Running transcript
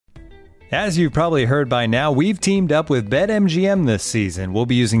As you've probably heard by now, we've teamed up with BetMGM this season. We'll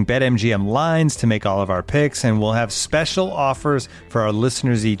be using BetMGM lines to make all of our picks, and we'll have special offers for our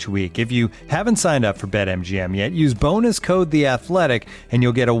listeners each week. If you haven't signed up for BetMGM yet, use bonus code The Athletic, and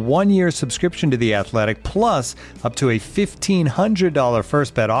you'll get a 1-year subscription to The Athletic, plus up to a $1,500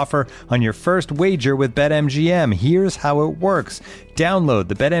 first bet offer on your first wager with BetMGM. Here's how it works. Download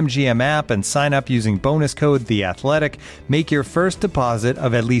the BetMGM app and sign up using bonus code The Athletic. Make your first deposit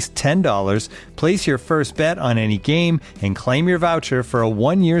of at least $10. Place your first bet on any game and claim your voucher for a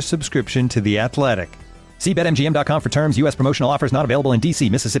 1-year subscription to The Athletic. See BetMGM.com for terms. U.S. promotional offers not available in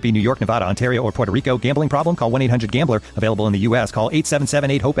D.C., Mississippi, New York, Nevada, Ontario, or Puerto Rico. Gambling problem? Call 1-800-GAMBLER. Available in the U.S. Call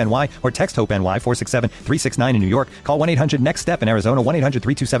 877-8-HOPE-NY or text HOPE-NY 467-369 in New York. Call 1-800-NEXT-STEP in Arizona.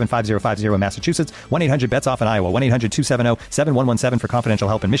 1-800-327-5050 in Massachusetts. 1-800-BETS-OFF in Iowa. 1-800-270-7117 for confidential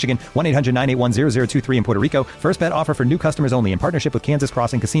help in Michigan. 1-800-981-0023 in Puerto Rico. First bet offer for new customers only in partnership with Kansas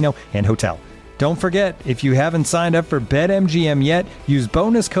Crossing Casino and Hotel. Don't forget, if you haven't signed up for BetMGM yet, use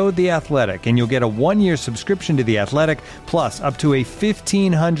bonus code The Athletic, and you'll get a 1-year subscription to The Athletic, plus up to a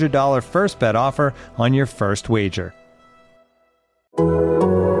 $1,500 first bet offer on your first wager. I'm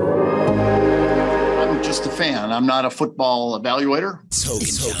just a fan. I'm not a football evaluator.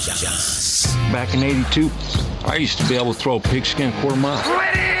 Back in '82, I used to be able to throw a pigskin quarter mile.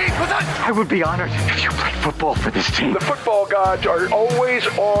 I would be honored if you played football for this team. The football gods are always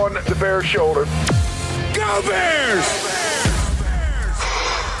on the Bears' shoulder. Go Bears!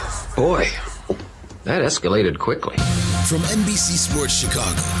 Boy, that escalated quickly. From NBC Sports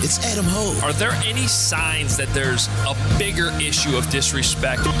Chicago, it's Adam Hogue. Are there any signs that there's a bigger issue of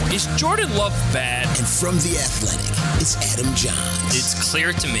disrespect? Is Jordan Love bad? And from The Athletic, it's Adam Johns. It's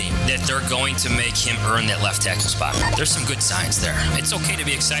clear to me that they're going to make him earn that left tackle spot. There's some good signs there. It's okay to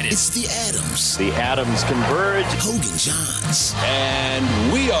be excited. It's The Adams. The Adams converge. Hogue and Johns.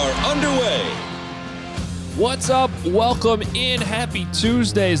 And we are underway. What's up? Welcome in. Happy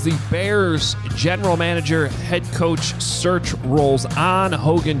Tuesdays. The Bears general manager, head coach search rolls on.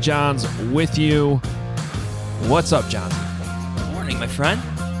 Hogan Johns with you. What's up, John? Good morning, my friend.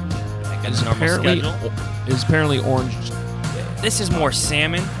 It's apparently orange. This is more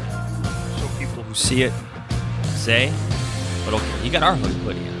salmon. So people who see it say, but okay, you got our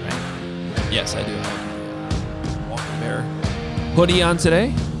hoodie on, right? Yes, I do have a Walker Bear hoodie on today,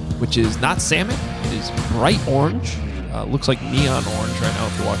 which is not salmon. It is bright orange. Looks like neon orange right now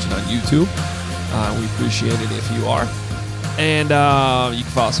if you're watching on YouTube. We appreciate it if you are. And you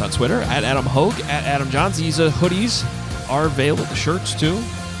can follow us on Twitter, at Adam Hogue, at Adam Johns. These hoodies are available. The shirts, too.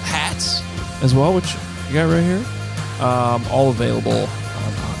 Hats as well, which you got right here. All available on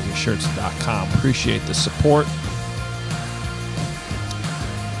HobbyShirts.com. Appreciate the support.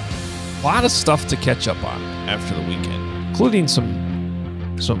 A lot of stuff to catch up on after the weekend, including some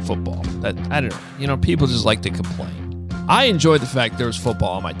football that I don't know. You know, people just like to complain. I enjoyed the fact there was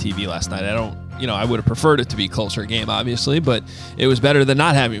football on my TV last night. I would have preferred it to be a closer game, obviously, but it was better than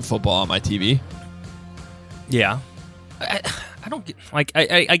not having football on my TV. Yeah. I don't get,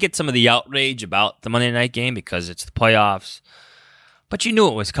 I get some of the outrage about the Monday night game because it's the playoffs, but you knew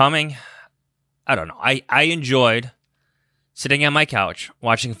it was coming. I don't know. I enjoyed sitting on my couch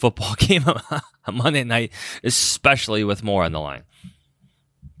watching a football game on Monday night, especially with more on the line.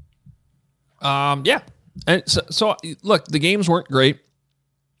 Yeah. And so look, the games weren't great.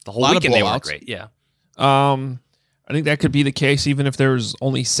 The whole weekend they weren't great, yeah. I think that could be the case even if there's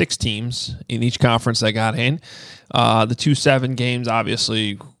only 6 teams in each conference that got in. The 2-7 games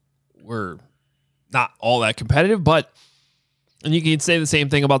obviously were not all that competitive, and you can say the same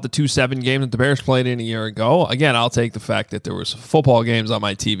thing about the 2-7 game that the Bears played in a year ago. Again, I'll take the fact that there was football games on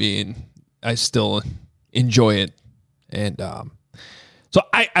my TV and I still enjoy it. And so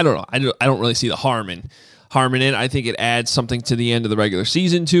I don't know. I don't really see the harm in it. I think it adds something to the end of the regular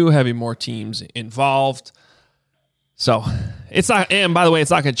season too, having more teams involved. So it's not, and by the way, it's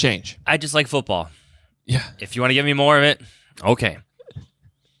not going to change. I just like football. Yeah. If you want to give me more of it, okay.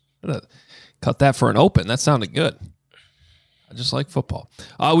 Cut that for an open. That sounded good. I just like football.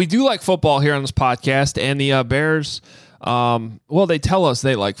 We do like football here on this podcast, and the Bears, they tell us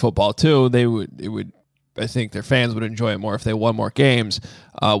they like football too. I think their fans would enjoy it more if they won more games.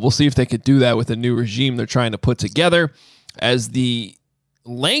 We'll see if they could do that with the new regime they're trying to put together, as the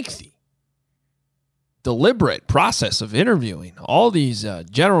lengthy, deliberate process of interviewing all these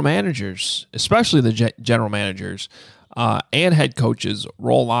general managers, especially the general managers and head coaches,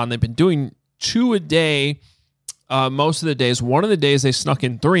 roll on. They've been doing 2 a day most of the days. One of the days they snuck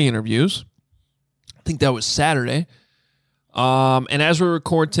in 3 interviews. I think that was Saturday. And as we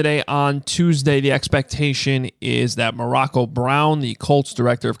record today on Tuesday, the expectation is that Morocco Brown, the Colts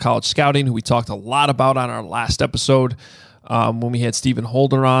director of college scouting, who we talked a lot about on our last episode when we had Stephen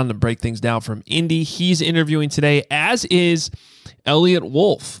Holder on to break things down from Indy, he's interviewing today, as is Elliot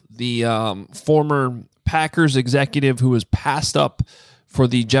Wolf, the former Packers executive who was passed up for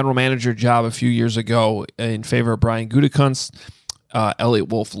the general manager job a few years ago in favor of Brian Gutekunst. Elliot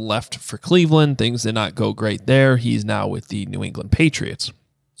Wolf left for Cleveland. Things did not go great there. He's now with the New England Patriots.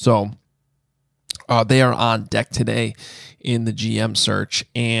 So they are on deck today in the GM search.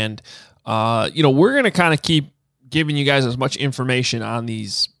 And, we're going to kind of keep giving you guys as much information on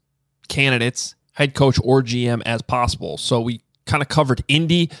these candidates, head coach or GM, as possible. So we kind of covered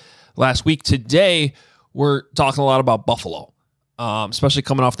Indy last week. Today, we're talking a lot about Buffalo, especially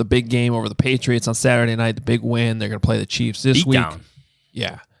coming off the big game over the Patriots on Saturday night, the big win. They're going to play the Chiefs this week. Down.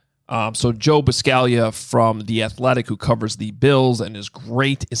 Yeah. So Joe Buscaglia from The Athletic, who covers the Bills and is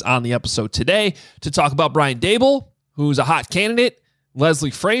great, is on the episode today to talk about Brian Daboll, who's a hot candidate,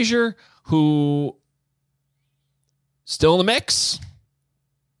 Leslie Frazier, who still in the mix,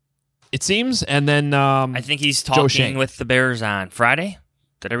 it seems, and then I think he's talking with the Bears on Friday.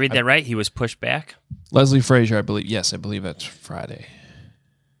 Did I read that right? He was pushed back. Leslie Frazier, I believe. Yes, I believe that's Friday.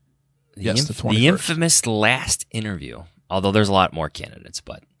 The 21st. The infamous last interview. Although there's a lot more candidates,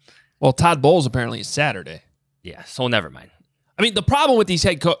 but Todd Bowles apparently is Saturday. Yeah, so never mind. I mean, the problem with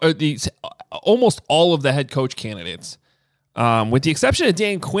these almost all of the head coach candidates, with the exception of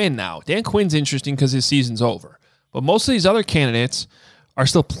Dan Quinn now. Dan Quinn's interesting because his season's over, but most of these other candidates are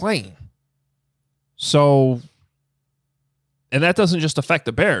still playing. So, and that doesn't just affect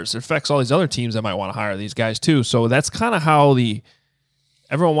the Bears; it affects all these other teams that might want to hire these guys too. So that's kind of how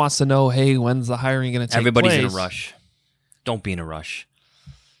everyone wants to know. Hey, when's the hiring going to take place? Everybody's in a rush. Don't be in a rush.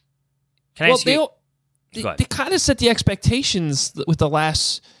 Can I ask you? They kind of set the expectations with the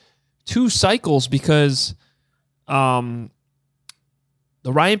last two cycles because the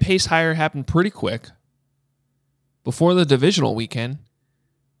Ryan Pace hire happened pretty quick before the divisional weekend,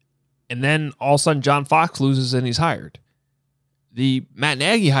 and then all of a sudden John Fox loses and he's hired. The Matt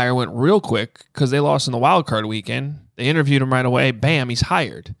Nagy hire went real quick because they lost in the wild card weekend. They interviewed him right away. Bam, he's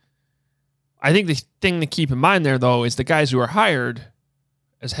hired. I think the thing to keep in mind there, though, is the guys who are hired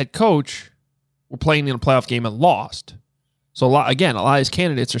as head coach were playing in a playoff game and lost. So, a lot of these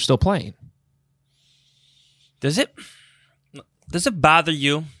candidates are still playing. Does it bother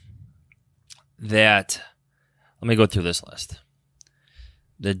you that, let me go through this list,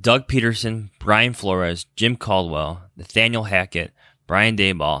 that Doug Peterson, Brian Flores, Jim Caldwell, Nathaniel Hackett, Brian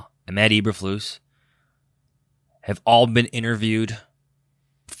Daboll, and Matt Eberflus have all been interviewed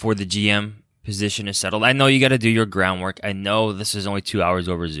before the GM position is settled? I know you got to do your groundwork. I know this is only 2 hours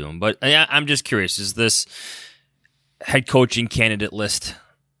over Zoom, but I'm just curious. Is this head coaching candidate list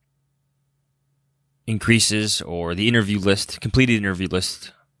increases or the completed interview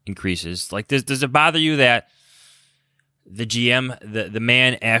list increases? Like, does it bother you that the GM, the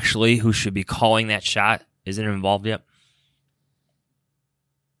man actually who should be calling that shot, isn't involved yet?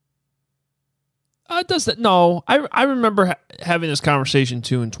 Does that? No, I remember having this conversation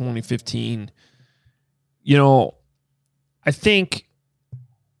too in 2015. I think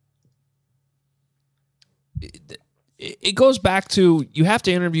it goes back to you have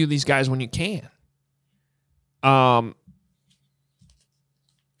to interview these guys when you can. And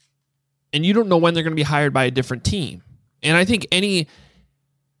you don't know when they're going to be hired by a different team. And I think any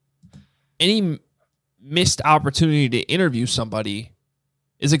missed opportunity to interview somebody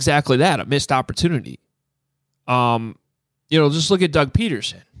is exactly that, a missed opportunity. Just look at Doug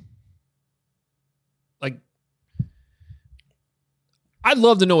Peterson. Like, I'd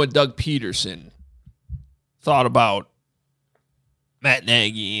love to know what Doug Peterson thought about Matt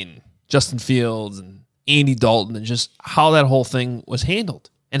Nagy and Justin Fields and Andy Dalton and just how that whole thing was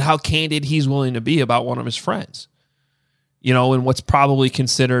handled and how candid he's willing to be about one of his friends. In what's probably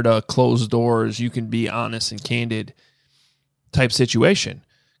considered a closed doors, you can be honest and candid type situation.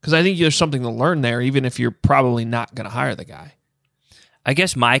 Because I think there's something to learn there, even if you're probably not going to hire the guy. I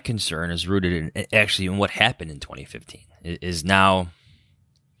guess my concern is rooted in what happened in 2015. Is now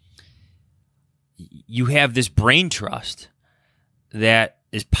you have this brain trust that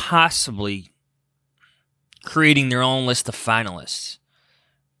is possibly creating their own list of finalists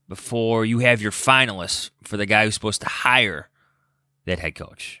before you have your finalists for the guy who's supposed to hire that head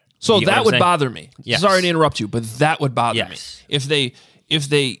coach. So that would bother me. Yes. Sorry to interrupt you, but that would bother me. If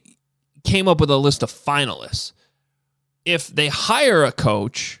they came up with a list of finalists. If they hire a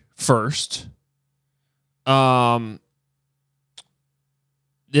coach first, then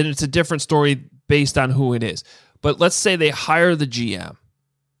it's a different story based on who it is. But let's say they hire the GM.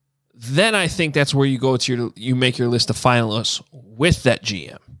 Then I think that's where you go to you make your list of finalists with that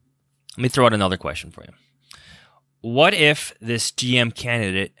GM. Let me throw out another question for you. What if this GM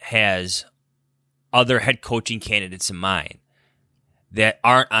candidate has other head coaching candidates in mind that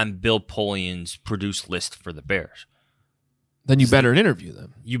aren't on Bill Polian's produced list for the Bears? Then you better interview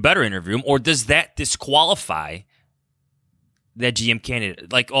them. You better interview them, or does that disqualify that GM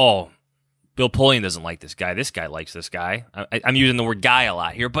candidate? Like, oh, Bill Polian doesn't like this guy. This guy likes this guy. I'm using the word guy a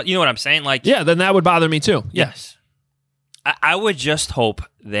lot here, but you know what I'm saying? Like, yeah, then that would bother me too. Yes. I would just hope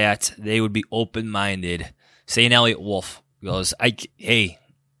that they would be open-minded. Say an Elliot Wolf goes, hey,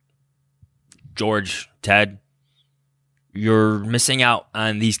 George, Ted, you're missing out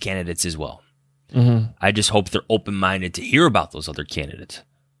on these candidates as well. Mm-hmm. I just hope they're open-minded to hear about those other candidates.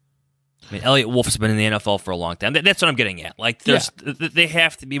 I mean, Elliot Wolf's been in the NFL for a long time. That's what I'm getting at. Like, they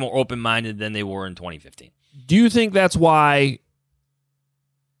have to be more open-minded than they were in 2015. Do you think that's why?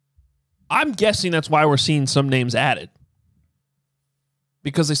 I'm guessing that's why we're seeing some names added.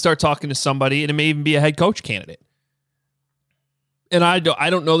 Because they start talking to somebody, and it may even be a head coach candidate. And I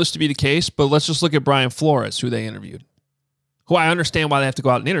don't know this to be the case, but let's just look at Brian Flores, who they interviewed. Who I understand why they have to go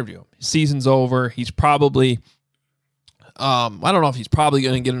out and interview him. His season's over. He's probably, I don't know if he's probably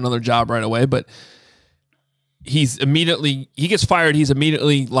going to get another job right away, but he gets fired. He's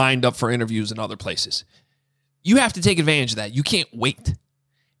immediately lined up for interviews in other places. You have to take advantage of that. You can't wait.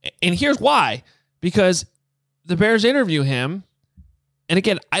 And here's why. Because the Bears interview him, and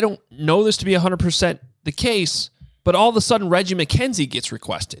again, I don't know this to be 100% the case, but all of a sudden Reggie McKenzie gets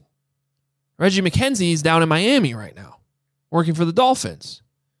requested. Reggie McKenzie is down in Miami right now, working for the Dolphins.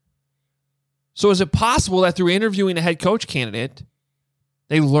 So is it possible that through interviewing a head coach candidate,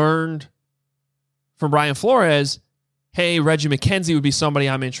 they learned from Brian Flores, hey, Reggie McKenzie would be somebody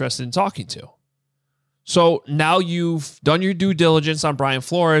I'm interested in talking to. So now you've done your due diligence on Brian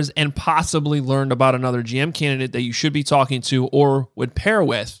Flores and possibly learned about another GM candidate that you should be talking to or would pair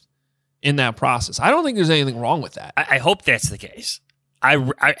with in that process. I don't think there's anything wrong with that. I hope that's the case.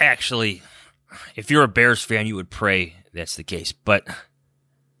 I actually, if you're a Bears fan, you would pray that's the case. But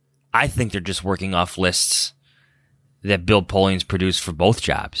I think they're just working off lists that Bill Polian's produced for both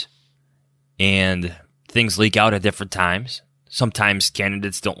jobs. And things leak out at different times. Sometimes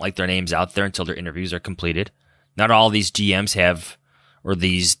candidates don't like their names out there until their interviews are completed. Not all these GMs have, or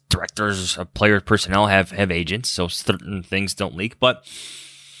these directors of player personnel have agents, so certain things don't leak. But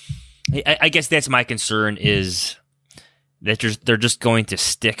I guess that's my concern, is that they're just going to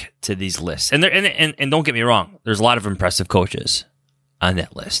stick to these lists. And don't get me wrong, there's a lot of impressive coaches on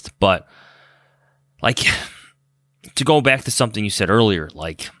that list. But like, to go back to something you said earlier,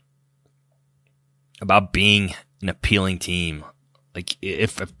 like about being an appealing team. Like,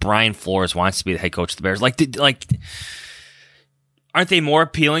 if Brian Flores wants to be the head coach of the Bears, aren't they more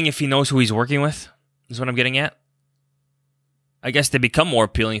appealing if he knows who he's working with? Is what I'm getting at. I guess they become more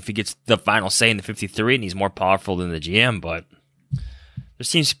appealing if he gets the final say in the 53 and he's more powerful than the GM. But there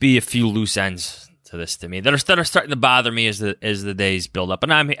seems to be a few loose ends to this to me that are starting to bother me as the days build up.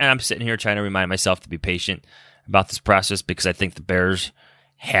 And I'm sitting here trying to remind myself to be patient about this process, because I think the Bears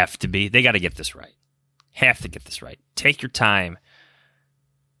they got to get this right. Have to get this right. Take your time.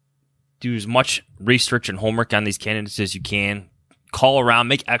 Do as much research and homework on these candidates as you can. Call around.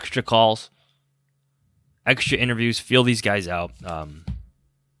 Make extra calls. Extra interviews. Feel these guys out.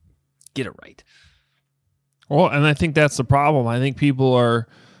 Get it right. Well, and I think that's the problem. I think people are,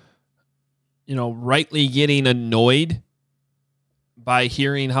 rightly getting annoyed by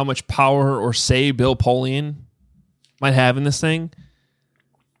hearing how much power or say Bill Polian might have in this thing.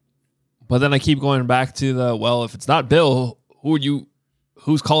 But then I keep going back to if it's not Bill,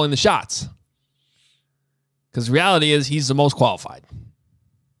 who's calling the shots? Because the reality is he's the most qualified.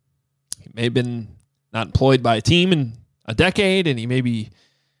 He may have been not employed by a team in a decade, and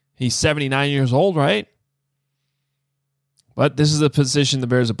he's 79 years old, right? But this is the position the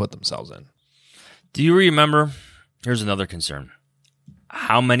Bears have put themselves in. Do you remember? Here's another concern.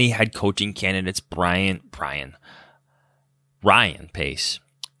 How many head coaching candidates Ryan Pace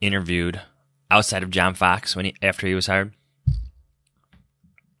interviewed outside of John Fox after he was hired?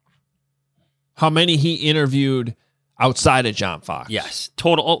 How many he interviewed outside of John Fox? Yes.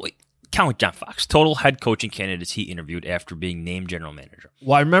 Total. Count John Fox. Total head coaching candidates he interviewed after being named general manager.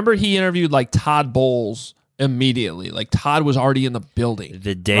 Well, I remember he interviewed Todd Bowles immediately. Todd was already in the building.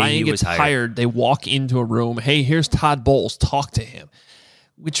 The day Ryan he was hired, they walk into a room. Hey, here's Todd Bowles. Talk to him.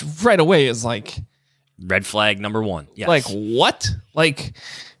 Which right away is red flag number one. Yes. What?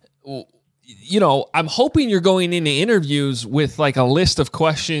 I'm hoping you're going into interviews with like a list of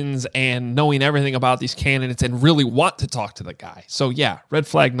questions and knowing everything about these candidates and really want to talk to the guy. So yeah, red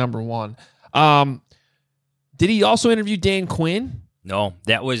flag number one. Did he also interview Dan Quinn? No,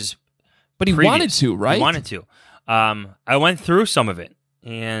 that was. But he wanted to, right? He wanted to. I went through some of it,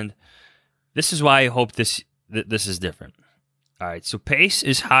 and this is why I hope this is different. All right, so Pace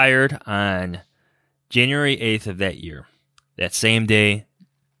is hired on January 8th of that year. That same day,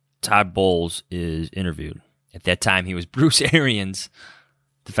 Todd Bowles is interviewed. At that time, he was Bruce Arians'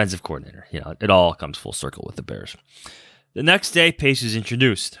 defensive coordinator. It all comes full circle with the Bears. The next day, Pace is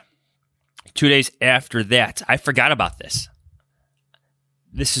introduced. 2 days after that, I forgot about this.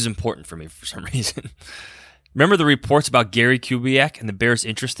 This is important for me for some reason. Remember the reports about Gary Kubiak and the Bears'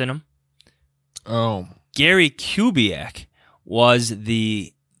 interest in him? Oh. Gary Kubiak was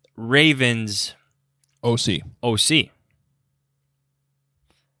the Ravens' OC.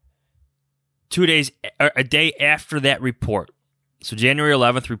 2 days, a day after that report. So January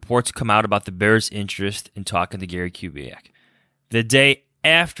 11th, reports come out about the Bears' interest in talking to Gary Kubiak. The day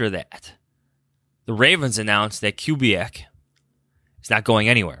after that, the Ravens announced that Kubiak is not going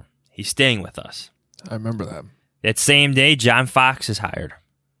anywhere. He's staying with us. I remember that. That same day, John Fox is fired.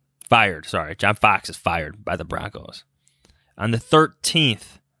 John Fox is fired by the Broncos. On the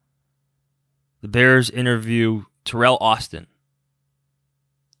 13th, the Bears interview Terrell Austin,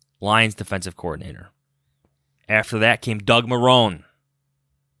 Lions defensive coordinator. After that came Doug Marrone.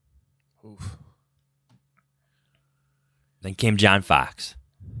 Oof. Then came John Fox.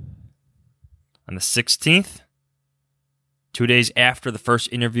 On the 16th, 2 days after the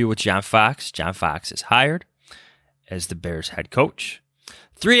first interview with John Fox is hired as the Bears head coach.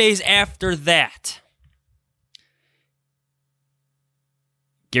 3 days after that,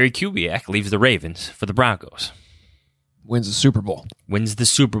 Gary Kubiak leaves the Ravens for the Broncos. Wins the Super Bowl. Wins the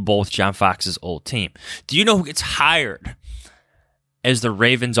Super Bowl with John Fox's old team. Do you know who gets hired as the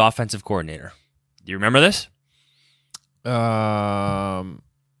Ravens offensive coordinator? Do you remember this?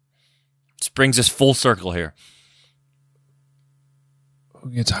 This brings us full circle here. Who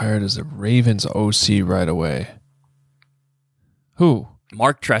gets hired as the Ravens OC right away? Who?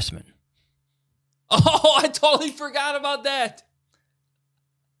 Mark Trestman. Oh, I totally forgot about that.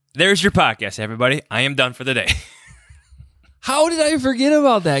 There's your podcast, everybody. I am done for the day. How did I forget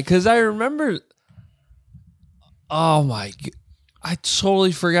about that? Because I remember. Oh my! I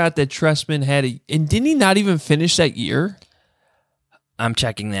totally forgot that Trestman had and didn't he not even finish that year? I'm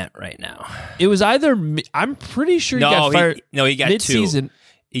checking that right now. It was either. I'm pretty sure he got fired. He got mid-season.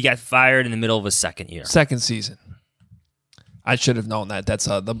 He got fired in the middle of his second year. Second season. I should have known that. That's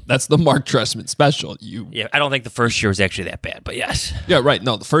the Mark Trestman special. Yeah, I don't think the first year was actually that bad, but yes. Yeah, right.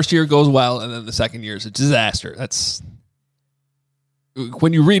 No, the first year goes well, and then the second year is a disaster. That's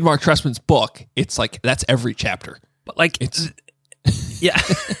when you read Mark Trestman's book. It's like that's every chapter. But like it's yeah,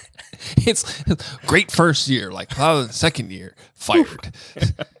 it's great first year. Like second year fired.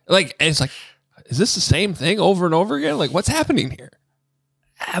 Like it's like, is this the same thing over and over again? Like what's happening here?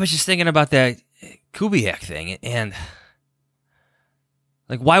 I was just thinking about that Kubiak thing and.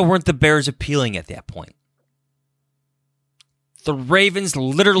 Like, why weren't the Bears appealing at that point? The Ravens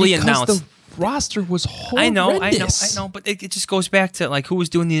literally announced the roster was horrendous. I know, but it just goes back to like who was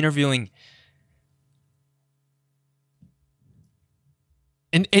doing the interviewing.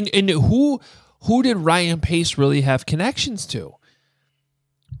 And who did Ryan Pace really have connections to?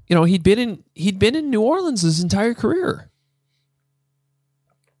 He'd been in New Orleans his entire career.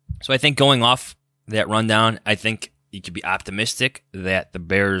 So I think going off that rundown, I think you could be optimistic that the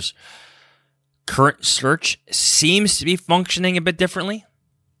Bears' current search seems to be functioning a bit differently.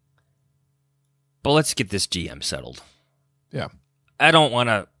 But let's get this GM settled. Yeah. I'd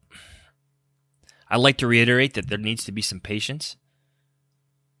like to reiterate that there needs to be some patience.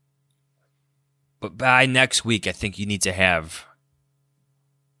 But by next week, I think you need to have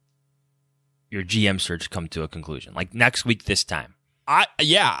your GM search come to a conclusion. Like next week this time.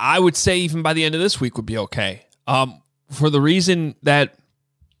 I would say even by the end of this week would be okay. For the reason that,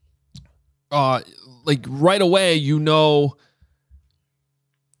 like right away,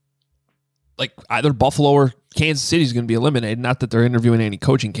 like either Buffalo or Kansas City is going to be eliminated. Not that they're interviewing any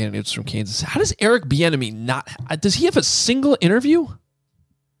coaching candidates from Kansas. How does Eric Bieniemy not? Does he have a single interview?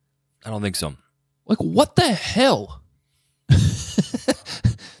 I don't think so. Like what the hell? Is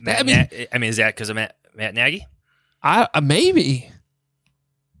that because of Matt Nagy? Maybe.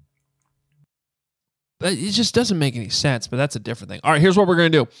 But it just doesn't make any sense, but that's a different thing. All right, here's what we're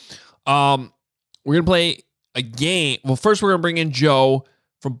going to do. We're going to play a game. Well, first we're going to bring in Joe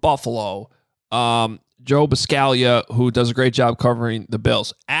from Buffalo. Joe Buscaglia, who does a great job covering the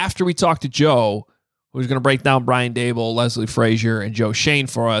Bills. After we talk to Joe, who's going to break down Brian Daboll, Leslie Frazier, and Joe Schoen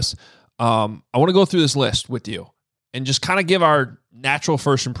for us, I want to go through this list with you and just kind of give our natural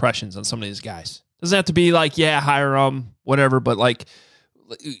first impressions on some of these guys. Doesn't have to be like, yeah, hire them, whatever, but like,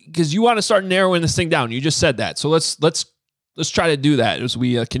 because you want to start narrowing this thing down. You just said that. So let's try to do that as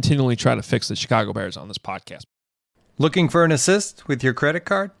we continually try to fix the Chicago Bears on this podcast. Looking for an assist with your credit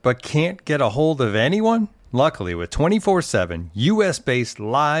card, but can't get a hold of anyone? Luckily, with 24/7 U.S.-based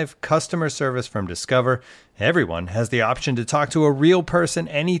live customer service from Discover, everyone has the option to talk to a real person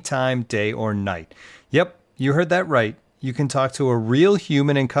anytime, day or night. Yep, you heard that right. You can talk to a real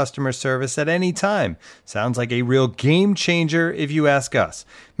human in customer service at any time. Sounds like a real game changer if you ask us.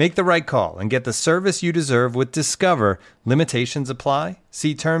 Make the right call and get the service you deserve with Discover. Limitations apply.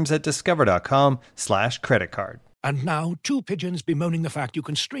 See terms at discover.com/creditcard. And now, two pigeons bemoaning the fact you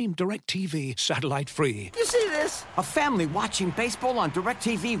can stream DirecTV satellite-free. You see this? A family watching baseball on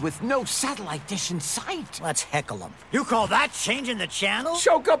DirecTV with no satellite dish in sight. Let's heckle them. You call that changing the channel?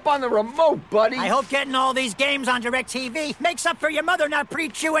 Choke up on the remote, buddy. I hope getting all these games on DirecTV makes up for your mother not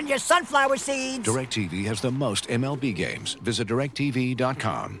pre-chewing your sunflower seeds. DirecTV has the most MLB games. Visit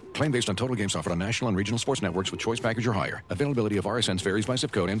DirecTV.com. Claim based on total games offered on national and regional sports networks with choice package or higher. Availability of RSNs varies by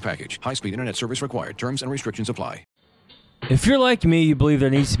zip code and package. High-speed internet service required. Terms and restrictions apply. If you're like me, you believe there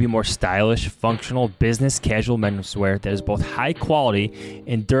needs to be more stylish, functional, business casual menswear that is both high quality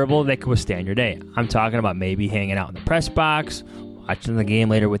and durable that can withstand your day. I'm talking about maybe hanging out in the press box, watching the game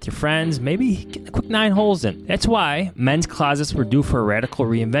later with your friends, maybe getting a quick 9 holes in. That's why men's closets were due for a radical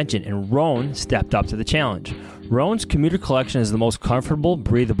reinvention, and Rhone stepped up to the challenge. Rhone's Commuter Collection is the most comfortable,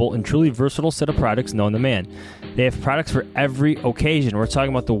 breathable, and truly versatile set of products known to man. They have products for every occasion. We're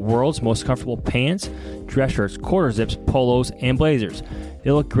talking about the world's most comfortable pants, dress shirts, quarter zips, polos, and blazers.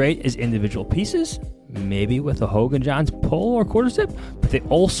 They look great as individual pieces, maybe with a Hogan Johns polo or quarter zip, but they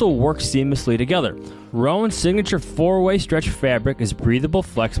also work seamlessly together. Rhone's signature 4-way stretch fabric is breathable,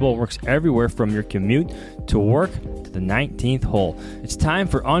 flexible, works everywhere from your commute to work to the 19th hole. It's time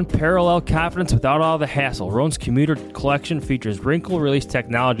for unparalleled confidence without all the hassle. Rhone's Commuter Collection features wrinkle release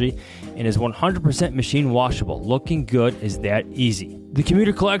technology and is 100% machine washable. Looking good is that easy. The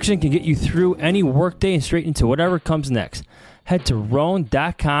Commuter Collection can get you through any workday and straight into whatever comes next. Head to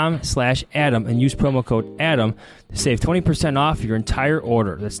Rhone.com/Adam and use promo code Adam to save 20% off your entire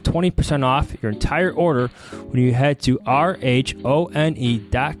order. That's 20% off your entire order when you head to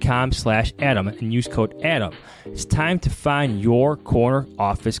RHONE.com/Adam and use code Adam. It's time to find your corner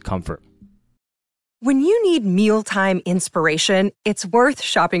office comfort. When you need mealtime inspiration, it's worth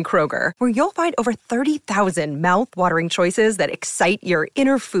shopping Kroger, where you'll find over 30,000 mouth-watering choices that excite your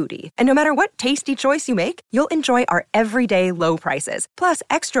inner foodie. And no matter what tasty choice you make, you'll enjoy our everyday low prices, plus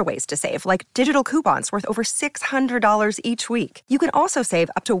extra ways to save, like digital coupons worth over $600 each week. You can also save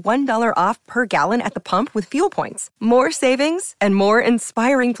up to $1 off per gallon at the pump with fuel points. More savings and more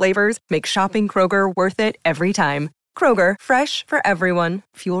inspiring flavors make shopping Kroger worth it every time. Kroger, fresh for everyone.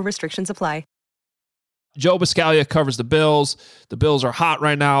 Fuel restrictions apply. Joe Buscaglia covers the Bills. The Bills are hot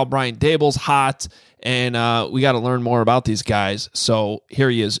right now. Brian Daboll's hot. And we got to learn more about these guys. So here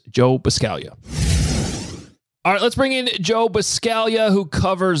he is, Joe Buscaglia. All right, let's bring in Joe Buscaglia, who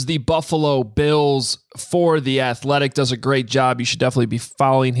covers the Buffalo Bills for The Athletic. Does a great job. You should definitely be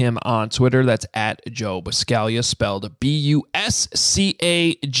following him on Twitter. That's at Joe Buscaglia, spelled Buscaglia.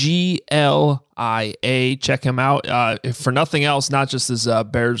 Check him out. If for nothing else, not just as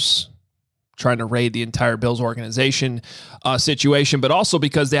Bears trying to raid the entire Bills organization situation, but also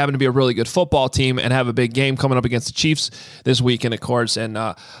because they happen to be a really good football team and have a big game coming up against the Chiefs this weekend, of course. And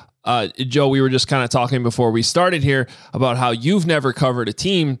Joe, we were just kind of talking before we started here about how you've never covered a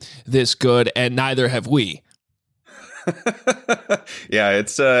team this good, and neither have we. Yeah,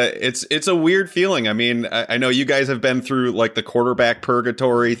 it's a weird feeling. I mean, I know you guys have been through like the quarterback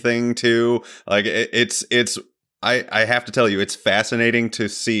purgatory thing too. Like I have to tell you, it's fascinating to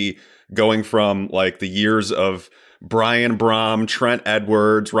see going from like the years of Brian Brom, Trent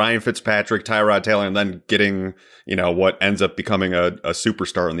Edwards, Ryan Fitzpatrick, Tyrod Taylor, and then getting, what ends up becoming a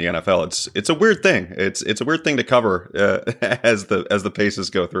superstar in the NFL. It's a weird thing. It's a weird thing to cover as the paces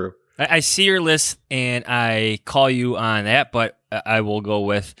go through. I see your list and I call you on that, but I will go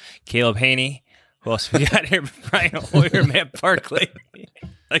with Caleb Haney. Who else we got here? Brian Hoyer, Matt Barkley.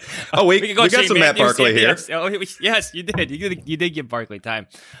 We got some Matt Barkley here. Yes, you did. You did give Barkley time.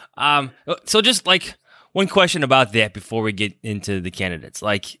 So just like one question about that before we get into the candidates.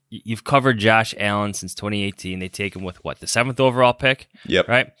 Like, you've covered Josh Allen since 2018. They take him with the 7th overall pick? Yep.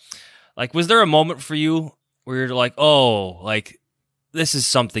 Right? Like, was there a moment for you where you're like, oh, like, this is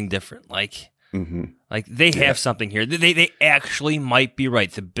something different? Like, Mm-hmm. Like they have something here. They actually might be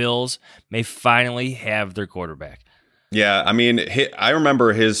right. The Bills may finally have their quarterback. Yeah, I mean, I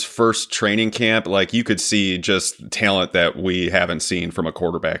remember his first training camp. Like, you could see just talent that we haven't seen from a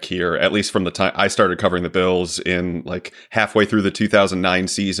quarterback here, at least from the time I started covering the Bills in like halfway through the 2009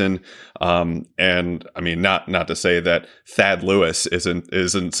 season. And I mean, not to say that Thad Lewis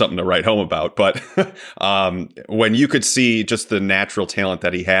isn't something to write home about, but when you could see just the natural talent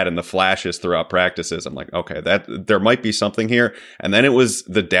that he had and the flashes throughout practices, I'm like, okay, that there might be something here. And then it was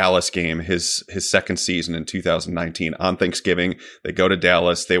the Dallas game, his second season in 2019. On Thanksgiving, they go to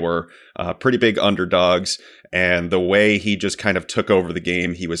Dallas. They were pretty big underdogs, and the way he just kind of took over the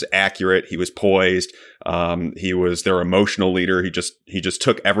game, he was accurate, he was poised, he was their emotional leader. He just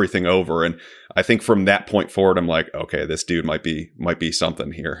took everything over, and I think from that point forward, I'm like, okay, this dude might be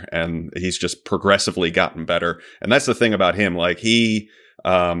something here, and he's just progressively gotten better. And that's the thing about him, like he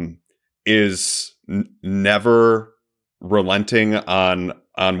is never relenting on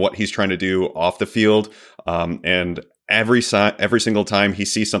what he's trying to do off the field. And every single time he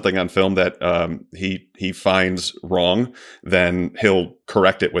sees something on film that he finds wrong, then he'll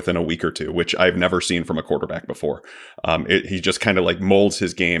correct it within a week or two, which I've never seen from a quarterback before. He just kind of like molds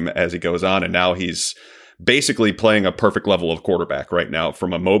his game as he goes on, and now he's basically playing a perfect level of quarterback right now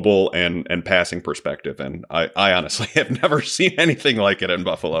from a mobile and passing perspective. And I honestly have never seen anything like it in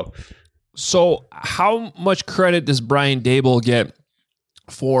Buffalo. So how much credit does Brian Daboll get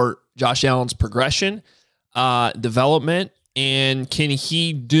for Josh Allen's progression, development, and can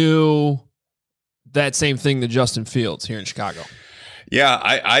he do that same thing to Justin Fields here in Chicago? Yeah,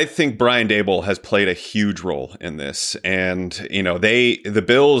 I think Brian Daboll has played a huge role in this. And, you know, the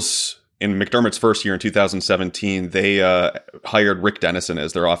Bills in McDermott's first year in 2017, they hired Rick Dennison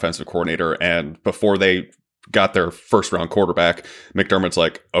as their offensive coordinator. And before they got their first round quarterback, McDermott's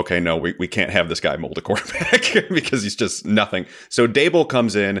like, okay, no, we can't have this guy mold a quarterback because he's just nothing. So Daboll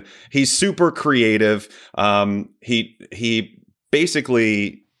comes in, he's super creative. He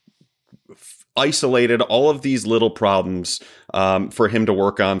basically isolated all of these little problems for him to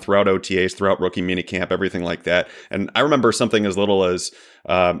work on throughout OTAs, throughout rookie minicamp, everything like that. And I remember something as little as,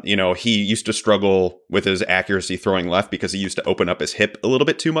 he used to struggle with his accuracy throwing left because he used to open up his hip a little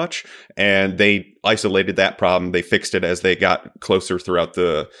bit too much. And they isolated that problem. They fixed it as they got closer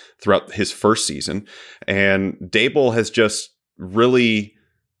throughout his first season. And Daboll has just really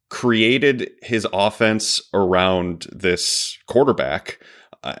created his offense around this quarterback,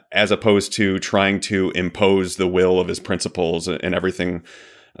 as opposed to trying to impose the will of his principles and everything,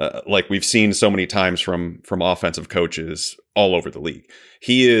 like we've seen so many times from offensive coaches all over the league.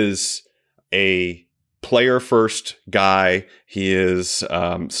 He is a player-first guy. He is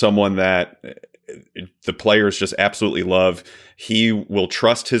someone that the players just absolutely love. He will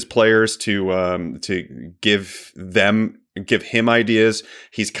trust his players to give him ideas.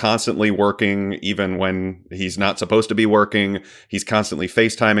 He's constantly working, even when he's not supposed to be working. He's constantly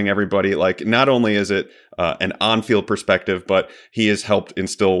FaceTiming everybody. Like, not only is it an on-field perspective, but he has helped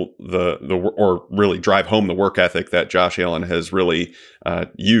instill or really drive home the work ethic that Josh Allen has really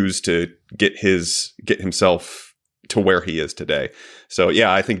used to get himself to where he is today. So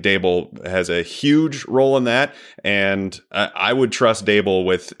yeah, I think Daboll has a huge role in that, and I would trust Daboll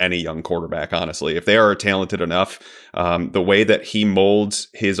with any young quarterback, honestly. If they are talented enough, the way that he molds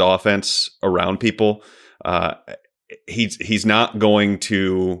his offense around people, he's not going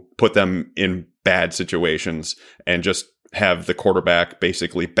to put them in bad situations and just have the quarterback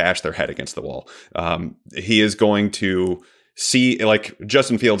basically bash their head against the wall. He is going to see, like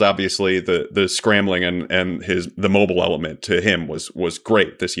Justin Fields, obviously the scrambling and the mobile element to him was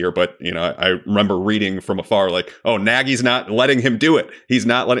great this year. But, I remember reading from afar, like, oh, Nagy's not letting him do it. That's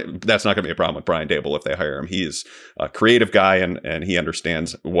not going to be a problem with Brian Daboll if they hire him. He's a creative guy and he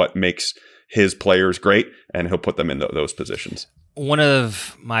understands what makes his players great, and he'll put them in those positions. One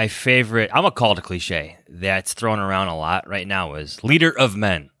of my favorite, I'm going to call it a cliche that's thrown around a lot right now, is leader of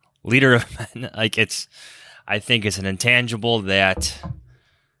men. Leader of men. Like, I think it's an intangible that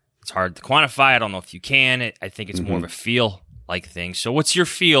it's hard to quantify. I don't know if you can. I think it's more of a feel-like thing. So what's your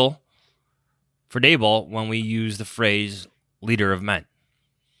feel for Daboll when we use the phrase leader of men?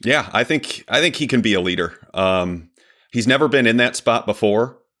 Yeah, I think he can be a leader. He's never been in that spot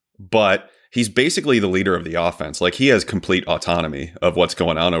before, but he's basically the leader of the offense. Like, he has complete autonomy of what's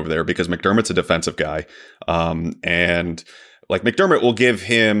going on over there because McDermott's a defensive guy. And like, McDermott will give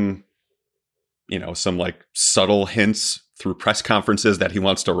him, some like subtle hints through press conferences that he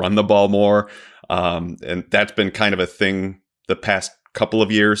wants to run the ball more. And that's been kind of a thing the past couple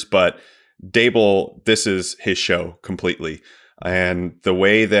of years, but Daboll, this is his show completely. And the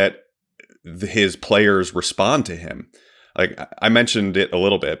way that his players respond to him. Like I mentioned it a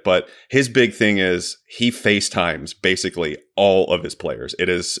little bit, but his big thing is he FaceTimes basically all of his players. It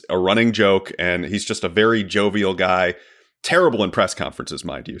is a running joke, and he's just a very jovial guy. Terrible in press conferences,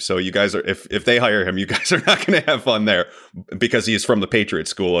 mind you. So you guys are, if they hire him, you guys are not going to have fun there because he is from the Patriot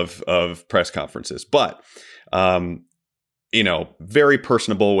school of press conferences. But, very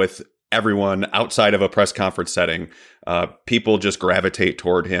personable with everyone outside of a press conference setting. People just gravitate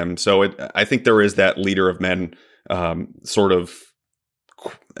toward him. So I think there is that leader of men sort of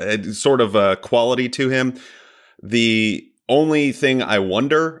a quality to him. The only thing I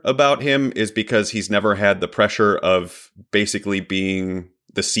wonder about him is because he's never had the pressure of basically being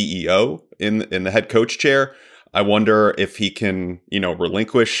the CEO in the head coach chair. I wonder if he can,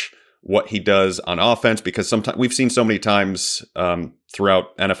 relinquish what he does on offense, because sometimes we've seen so many times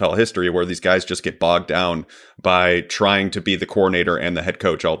throughout NFL history where these guys just get bogged down by trying to be the coordinator and the head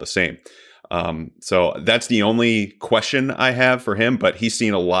coach all the same. So that's the only question I have for him, but he's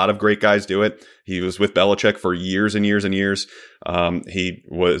seen a lot of great guys do it. He was with Belichick for years and years and years. He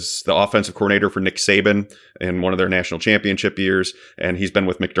was the offensive coordinator for Nick Saban in one of their national championship years, and he's been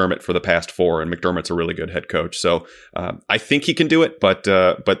with McDermott for the past 4, and McDermott's a really good head coach. So I think he can do it, but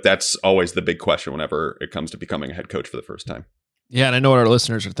that's always the big question whenever it comes to becoming a head coach for the first time. Yeah, and I know what our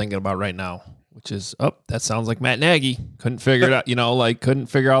listeners are thinking about right now, which is, that sounds like Matt Nagy. Couldn't figure it out, couldn't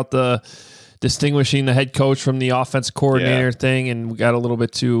figure out the distinguishing the head coach from the offensive coordinator thing, and we got a little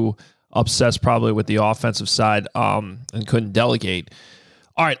bit too obsessed probably with the offensive side and couldn't delegate.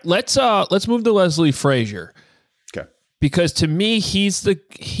 All right, let's move to Leslie Frazier. Okay. Because to me, he's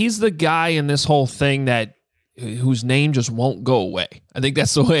the guy in this whole thing whose name just won't go away. I think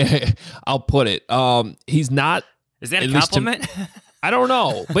that's the way I'll put it. He's not. Is that a compliment? I don't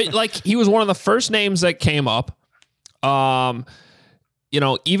know, but he was one of the first names that came up. Even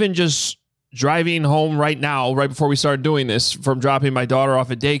just driving home right now, right before we started doing this, from dropping my daughter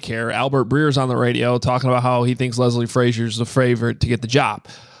off at daycare, Albert Breer's on the radio talking about how he thinks Leslie Frazier's the favorite to get the job.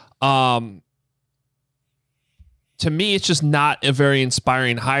 To me, it's just not a very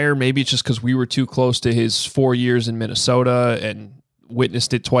inspiring hire. Maybe it's just because we were too close to his 4 years in Minnesota and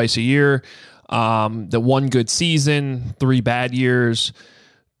witnessed it twice a year. The one good season, 3 bad years.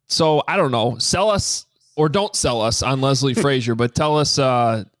 So I don't know. Sell us or don't sell us on Leslie Frazier, but tell us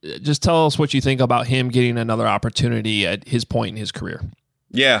what you think about him getting another opportunity at his point in his career.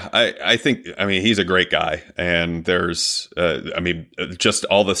 Yeah, I think he's a great guy, and there's just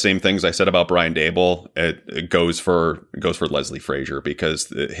all the same things I said about Brian Daboll. It goes for Leslie Frazier, because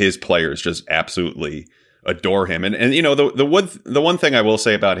his players just absolutely adore him. And the one thing I will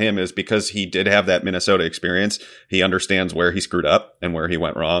say about him is, because he did have that Minnesota experience, he understands where he screwed up and where he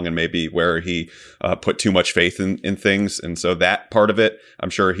went wrong, and maybe where he put too much faith in things. And so that part of it,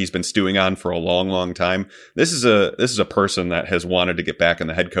 I'm sure he's been stewing on for a long, long time. This is a person that has wanted to get back in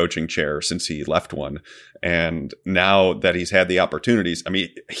the head coaching chair since he left one. And now that he's had the opportunities,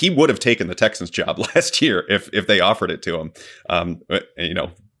 he would have taken the Texans job last year if they offered it to him.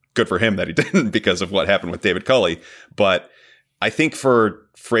 Good for him that he didn't, because of what happened with David Culley. But I think for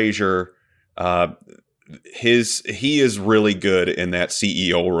Frazier, he is really good in that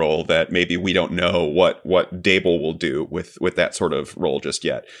CEO role that maybe we don't know what Daboll will do with that sort of role just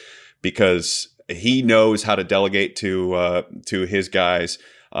yet, because he knows how to delegate to his guys.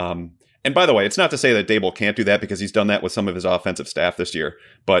 And by the way, it's not to say that Daboll can't do that, because he's done that with some of his offensive staff this year.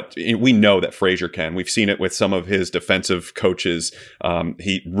 But we know that Frazier can. We've seen it with some of his defensive coaches.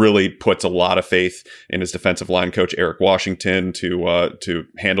 He really puts a lot of faith in his defensive line coach, Eric Washington, to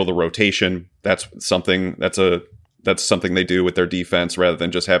handle the rotation. That's something they do with their defense, rather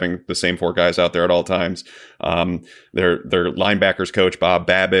than just having the same 4 guys out there at all times. Their linebackers coach, Bob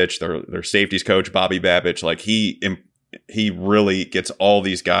Babich, their safeties coach, Bobby Babich, he really gets all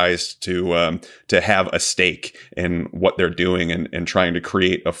these guys to have a stake in what they're doing and trying to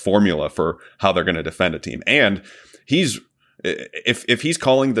create a formula for how they're going to defend a team. And if he's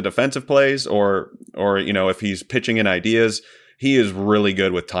calling the defensive plays or if he's pitching in ideas, he is really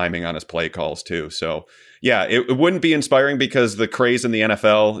good with timing on his play calls too. So yeah, it wouldn't be inspiring, because the craze in the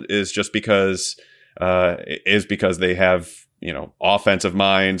NFL is just because they have offensive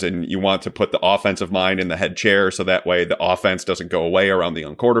minds, and you want to put the offensive mind in the head chair, so that way the offense doesn't go away around the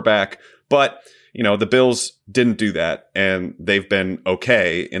young quarterback. But, the Bills didn't do that, and they've been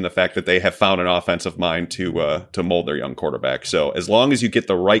okay in the fact that they have found an offensive mind to mold their young quarterback. So as long as you get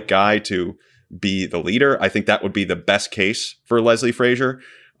the right guy to be the leader, I think that would be the best case for Leslie Frazier.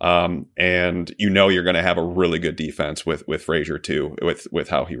 And you're going to have a really good defense with Frazier too, with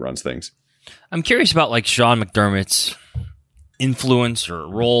how he runs things. I'm curious about Sean McDermott's influence or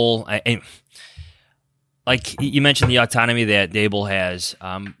role. Like you mentioned the autonomy that Daboll has,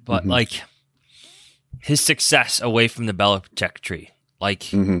 but like his success away from the Belichick tree. Like,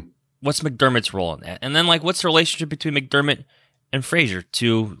 what's McDermott's role in that? And then, like, what's the relationship between McDermott and Frazier,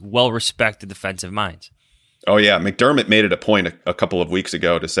 two well-respected defensive minds? Oh, yeah. McDermott made it a point a couple of weeks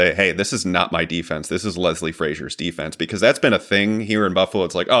ago to say, hey, this is not my defense. This is Leslie Frazier's defense, because that's been a thing here in Buffalo.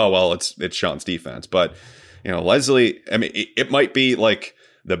 It's like, oh, well, it's Sean's defense. But, Leslie, I mean, it might be like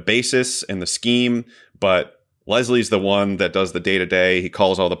the basis and the scheme, but Leslie's the one that does the day-to-day. He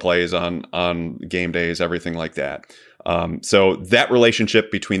calls all the plays on game days, everything like that. So that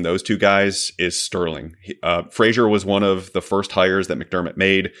relationship between those two guys is sterling. Frazier was one of the first hires that McDermott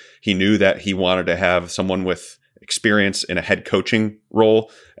made. He knew that he wanted to have someone with experience in a head coaching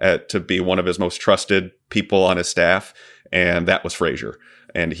role to be one of his most trusted people on his staff, and that was Frazier.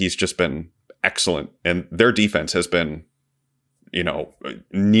 And he's just been excellent. And their defense has been,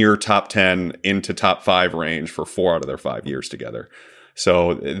 near top 10 into top 5 range for 4 out of their 5 years together.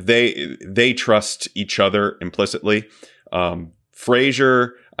 So they trust each other implicitly.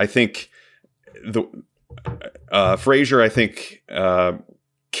 Frazier, I think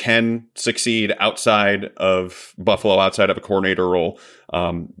can succeed outside of Buffalo, outside of a coordinator role.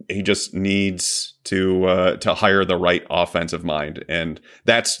 He just needs to hire the right offensive mind, and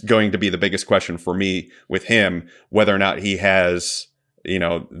that's going to be the biggest question for me with him, whether or not he has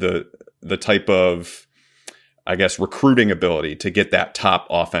the type of, I guess, recruiting ability to get that top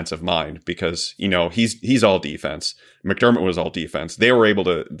offensive mind, because, he's all defense. McDermott was all defense. They were able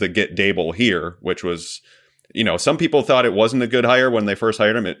to get Daboll here, which was, some people thought it wasn't a good hire when they first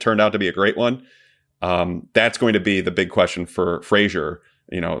hired him. It turned out to be a great one. That's going to be the big question for Frazier,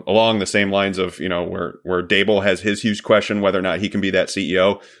 along the same lines of, where Daboll has his huge question whether or not he can be that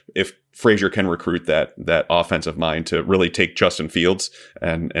CEO, if Frazier can recruit that offensive mind to really take Justin Fields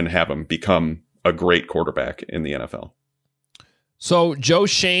and have him become a great quarterback in the NFL. So Joe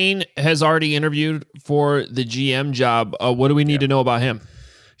Schoen has already interviewed for the GM job. What do we need to know about him?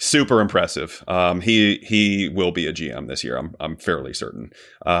 Super impressive. He will be a GM this year. I'm fairly certain.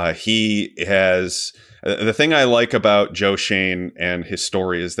 He has, the thing I like about Joe Schoen and his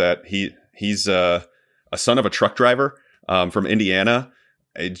story is that he's a son of a truck driver from Indiana.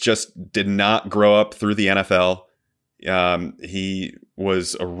 It just did not grow up through the NFL. He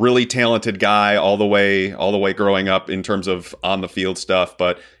was a really talented guy all the way growing up in terms of on the field stuff,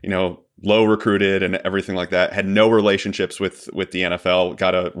 but low recruited and everything like that. Had no relationships with the NFL.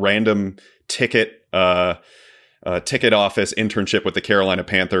 Got a random ticket office internship with the Carolina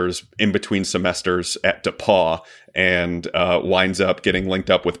Panthers in between semesters at DePaul, and winds up getting linked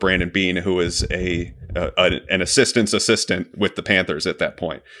up with Brandon Beane, who is an assistant with the Panthers at that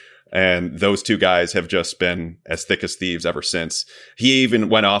point. And those two guys have just been as thick as thieves ever since. He even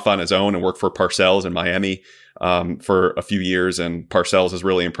went off on his own and worked for Parcells in Miami for a few years, and Parcells is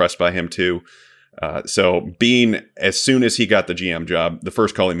really impressed by him too. So Beane, as soon as he got the GM job, the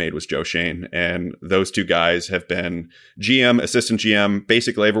first call he made was Joe Schoen, and those two guys have been GM, assistant GM,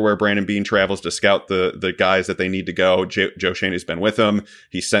 basically everywhere Brandon Beane travels to scout the guys that they need to go. Joe Schoen has been with him.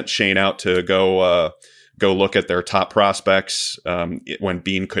 He sent Schoen out to go look at their top prospects when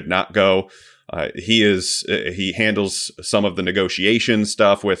Beane could not go. He handles some of the negotiation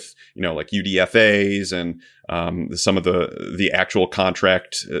stuff with, like UDFAs and some of the actual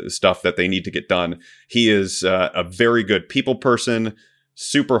contract stuff that they need to get done. He is a very good people person,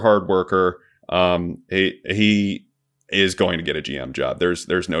 super hard worker. He is going to get a GM job.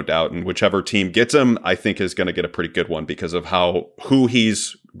 There's no doubt. And whichever team gets him, I think is going to get a pretty good one because of who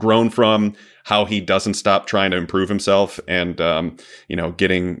he's grown from, how he doesn't stop trying to improve himself, and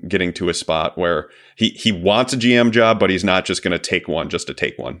getting to a spot where he wants a GM job, but he's not just going to take one just to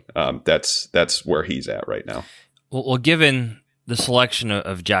take one. That's where he's at right now. Well, given the selection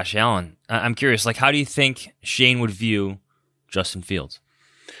of Josh Allen, I'm curious, like, how do you think Schoen would view Justin Fields?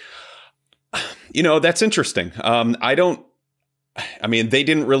 That's interesting. They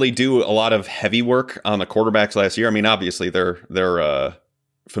didn't really do a lot of heavy work on the quarterbacks last year. I mean, obviously they're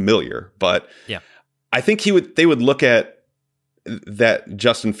familiar, but yeah, I think they would look at that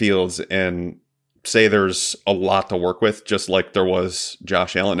Justin Fields and say there's a lot to work with, just like there was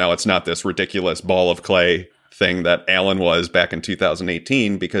Josh Allen. Now, it's not this ridiculous ball of clay thing that Allen was back in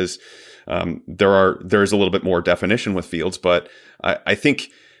 2018, because there's a little bit more definition with Fields, but I think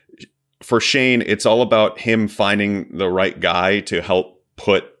for Schoen, it's all about him finding the right guy to help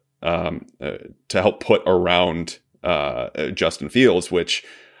put around Justin Fields, which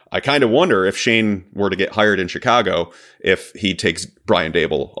I kind of wonder if Shane were to get hired in Chicago, if he takes Brian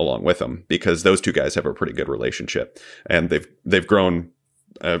Daboll along with him, because those two guys have a pretty good relationship, and they've grown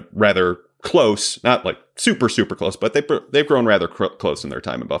rather close, not like super close, but they've grown rather close in their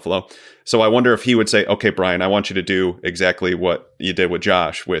time in Buffalo. So I wonder if he would say, "Okay, Brian, I want you to do exactly what you did with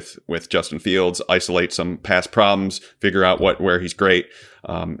Josh with Justin Fields, isolate some past problems, figure out where he's great,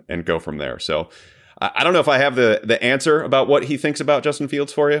 and go from there." So I don't know if I have the answer about what he thinks about Justin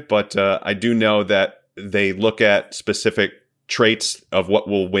Fields for you, but I do know that they look at specific traits of what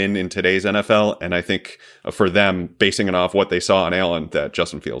will win in today's NFL. And I think for them, basing it off what they saw on Allen, that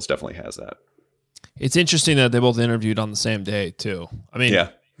Justin Fields definitely has that. It's interesting that they both interviewed on the same day too. I mean,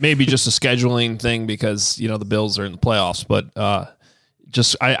 maybe just a scheduling thing because, the Bills are in the playoffs, but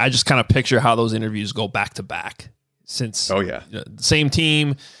I just kind of picture how those interviews go back to back since same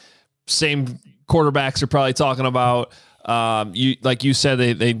team, same quarterbacks are probably talking about. Like you said,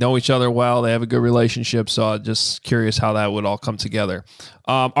 they know each other well. They have a good relationship. So just curious how that would all come together.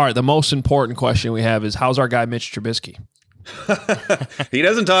 All right. The most important question we have is, how's our guy, Mitch Trubisky? He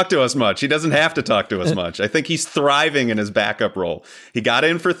doesn't talk to us much. He doesn't have to talk to us much. I think he's thriving in his backup role. He got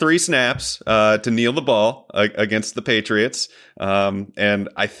in for 3 snaps to kneel the ball against the Patriots. And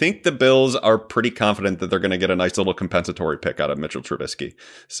I think the Bills are pretty confident that they're going to get a nice little compensatory pick out of Mitchell Trubisky.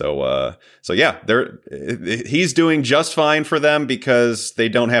 So yeah, he's doing just fine for them because they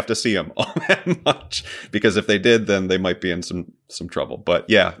don't have to see him all that much. Because if they did, then they might be in some trouble. But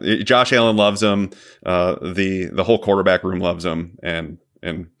yeah, Josh Allen loves him. The whole quarterback room loves him, and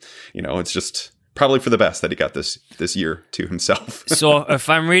it's just probably for the best that he got this year to himself. So if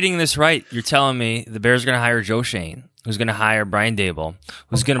I'm reading this right, you're telling me the Bears are going to hire Joe Shane, who's going to hire Brian Daboll,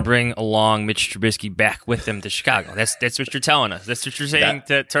 who's going to bring along Mitch Trubisky back with them to Chicago. That's what you're telling us. That's what you're saying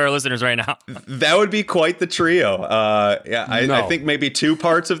to our listeners right now. That would be quite the trio. I think maybe 2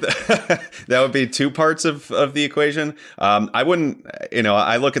 parts of that would be 2 parts of the equation. I wouldn't,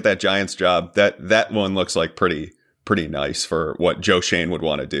 I look at that Giants job, that one looks like pretty nice for what Joe Shane would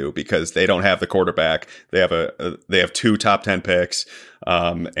want to do, because they don't have the quarterback. They have 2 top 10 picks.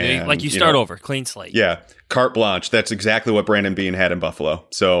 And like you start over, clean slate. Yeah. Carte blanche. That's exactly what Brandon Beane had in Buffalo.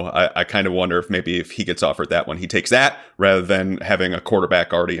 So I kind of wonder if he gets offered that one, he takes that rather than having a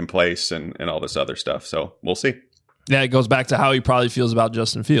quarterback already in place and all this other stuff. So we'll see. Yeah, it goes back to how he probably feels about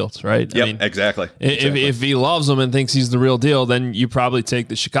Justin Fields, right? Yep, exactly. If he loves him and thinks he's the real deal, then you probably take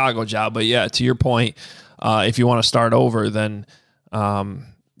the Chicago job. But yeah, to your point, if you want to start over, then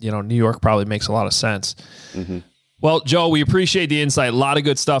New York probably makes a lot of sense. Mm-hmm. Well, Joe, we appreciate the insight. A lot of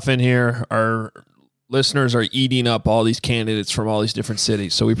good stuff in here. Our listeners are eating up all these candidates from all these different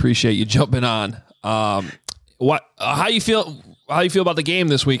cities, so we appreciate you jumping on. How you feel about the game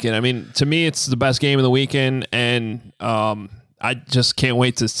this weekend? I mean, to me, it's the best game of the weekend, and I just can't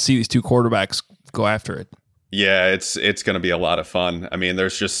wait to see these 2 quarterbacks go after it. Yeah, it's going to be a lot of fun. I mean,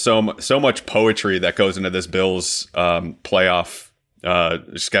 there's just so much poetry that goes into this Bills playoff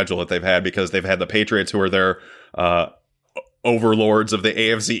schedule that they've had, because they've had the Patriots, who are their overlords of the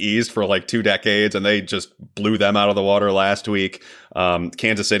AFC East for like 2 decades, and they just blew them out of the water last week.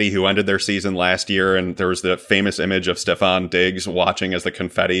 Kansas City, who ended their season last year, and there was the famous image of Stephon Diggs watching as the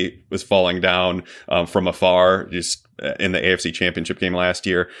confetti was falling down from afar, just in the AFC Championship game last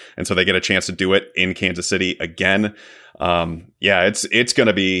year. And so they get a chance to do it in Kansas City again. It's going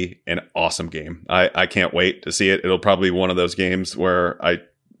to be an awesome game. I can't wait to see it. It'll probably be one of those games where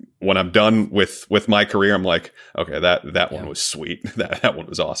when I'm done with my career, I'm like, okay, that one was sweet. That one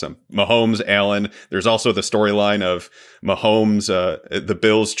was awesome. Mahomes, Allen. There's also the storyline of Mahomes, the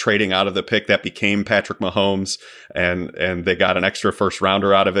Bills trading out of the pick that became Patrick Mahomes, and they got an extra first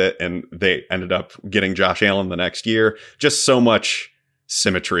rounder out of it, and they ended up getting Josh Allen the next year. Just so much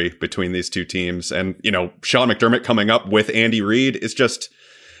symmetry between these 2 teams, and Sean McDermott coming up with Andy Reid. It's just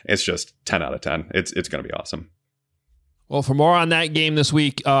 10 out of 10. It's going to be awesome. Well, for more on that game this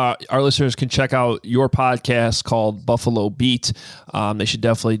week, our listeners can check out your podcast called Buffalo Beat. They should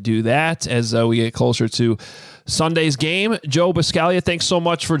definitely do that as we get closer to Sunday's game. Joe Buscaglia, thanks so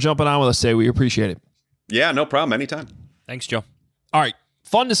much for jumping on with us today. We appreciate it. Yeah, no problem. Anytime. Thanks, Joe. All right.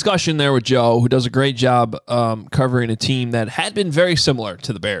 Fun discussion there with Joe, who does a great job covering a team that had been very similar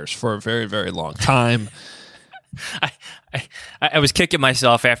to the Bears for a very, very long time. I was kicking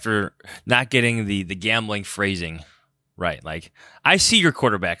myself after not getting the gambling phrasing right. Like, I see your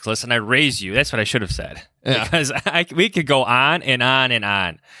quarterbacks list and I raise you. That's what I should have said. Yeah. Because we could go on and on and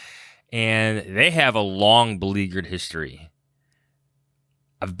on. And they have a long, beleaguered history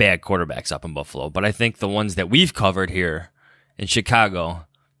of bad quarterbacks up in Buffalo. But I think the ones that we've covered here in Chicago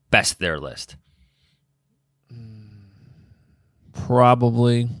best their list.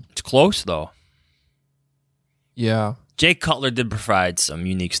 Probably. It's close, though. Yeah. Jay Cutler did provide some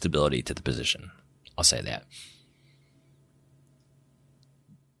unique stability to the position. I'll say that.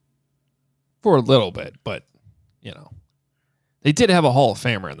 For a little bit, but, they did have a Hall of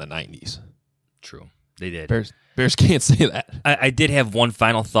Famer in the 90s. True. They did. Bears can't say that. I did have one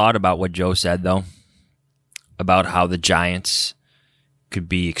final thought about what Joe said, though, about how the Giants could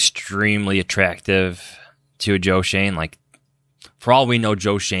be extremely attractive to a Joe Schoen. Like, for all we know,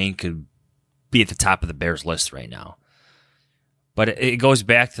 Joe Schoen could be at the top of the Bears list right now. But it goes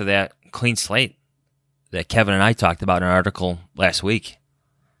back to that clean slate that Kevin and I talked about in an article last week.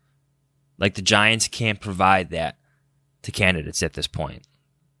 Like, the Giants can't provide that to candidates at this point.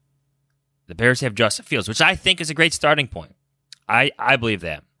 The Bears have Justin Fields, which I think is a great starting point. I believe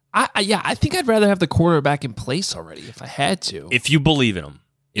that. I think I'd rather have the quarterback in place already if I had to. If you believe in him.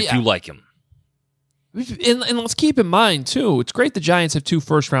 If you like him. And let's keep in mind, too, it's great the Giants have 2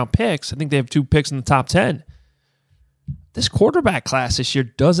 first-round picks. I think they have 2 picks in the top 10. This quarterback class this year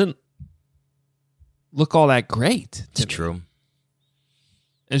doesn't look all that great. It's true.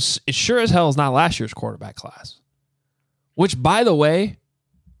 It sure as hell is not last year's quarterback class. Which, by the way,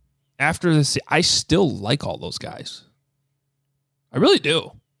 after this, I still like all those guys. I really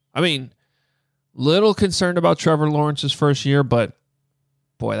do. I mean, little concerned about Trevor Lawrence's first year, but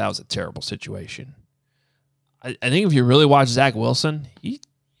boy, that was a terrible situation. I think if you really watch Zach Wilson, he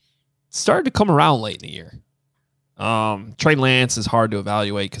started to come around late in the year. Trey Lance is hard to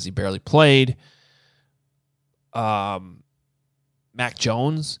evaluate because he barely played. Mac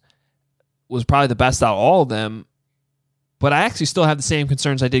Jones was probably the best out of all of them, but I actually still have the same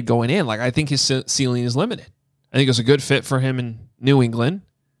concerns I did going in. Like, I think his ceiling is limited. I think it's a good fit for him in New England,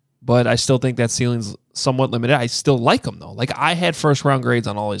 but I still think that ceiling's somewhat limited. I still like him, though. Like, I had first-round grades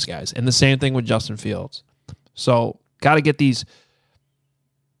on all these guys, and the same thing with Justin Fields. So, got to get these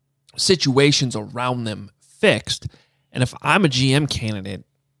situations around them fixed. And if I'm a GM candidate,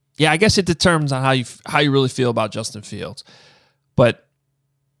 I guess it determines on how you really feel about Justin Fields. But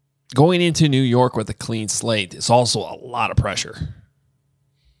going into New York with a clean slate is also a lot of pressure.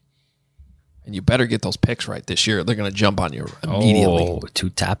 And you better get those picks right this year. They're going to jump on you immediately. Oh, 2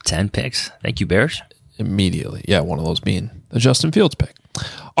 top 10 picks. Thank you, Bears. Immediately. Yeah, one of those being the Justin Fields pick.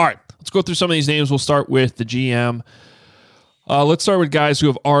 All right, let's go through some of these names. We'll start with the GM. Let's start with guys who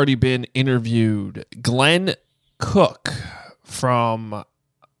have already been interviewed. Glenn Cook from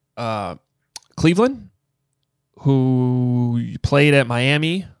Cleveland, who played at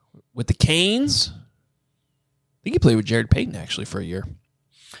Miami with the Canes. I think he played with Jared Payton, actually, for a year.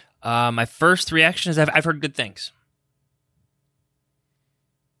 My first reaction is I've heard good things.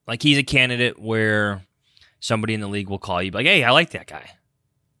 Like, he's a candidate where somebody in the league will call you, like, hey, I like that guy.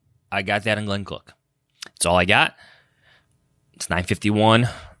 I got that in Glenn Cook. That's all I got. It's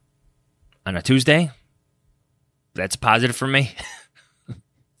 9:51 on a Tuesday. That's positive for me.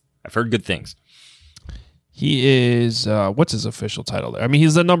 I've heard good things. He is, what's his official title there? I mean,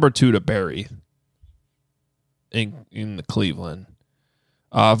 he's the number 2 to Barry in the Cleveland.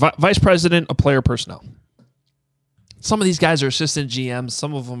 Vice President of Player Personnel. Some of these guys are assistant GMs.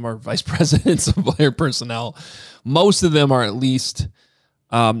 Some of them are vice presidents of player personnel. Most of them are at least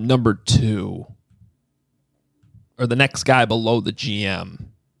number 2 or the next guy below the GM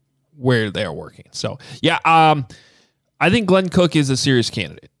where they're working. So, I think Glenn Cook is a serious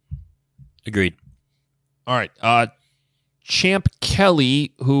candidate. Agreed. All right. Champ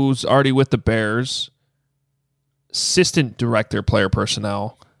Kelly, who's already with the Bears, assistant director, player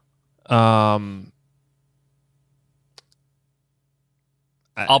personnel. I'll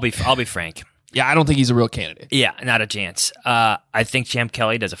be frank. Yeah, I don't think he's a real candidate. Yeah, not a chance. I think Champ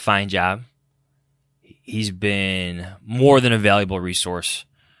Kelly does a fine job. He's been more than a valuable resource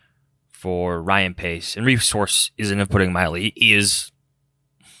for Ryan Pace, and resource isn't putting it mildly. He's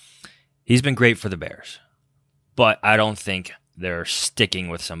been great for the Bears, but I don't think they're sticking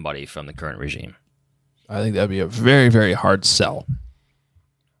with somebody from the current regime. I think that'd be a very, very hard sell.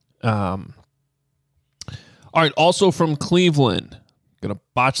 All right, also from Cleveland, gonna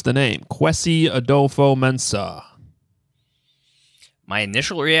botch the name, Kwesi Adolfo-Mensah. My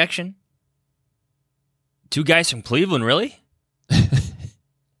initial reaction: 2 guys from Cleveland, really?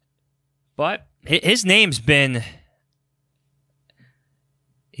 But his name's been...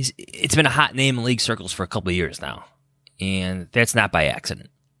 It's been a hot name in league circles for a couple of years now. And that's not by accident.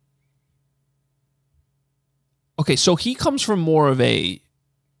 Okay, so he comes from more of a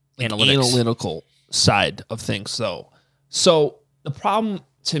analytical side of things, though. So the problem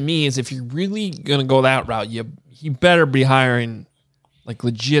to me is if you're really going to go that route, you better be hiring like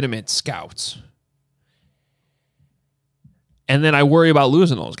legitimate scouts. And then I worry about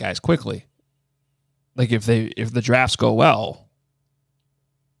losing those guys quickly. Like if the drafts go well,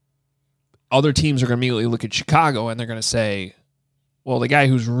 other teams are going to immediately look at Chicago and they're going to say, well, the guy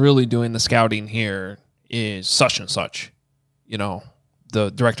who's really doing the scouting here is such and such,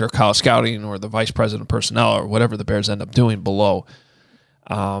 the director of college scouting or the vice president of personnel or whatever the Bears end up doing below.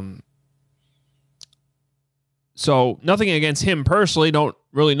 So nothing against him personally, don't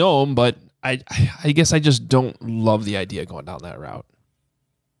really know him, but I guess I just don't love the idea going down that route.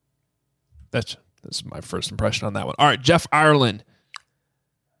 That's my first impression on that one. All right, Jeff Ireland.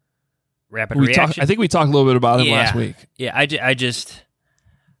 Rapid reaction. I think we talked a little bit about him last week. Yeah,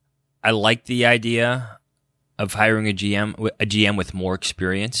 I like the idea of hiring a GM with more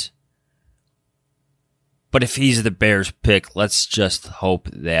experience. But if he's the Bears pick, let's just hope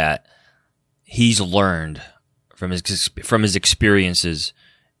that he's learned from his experiences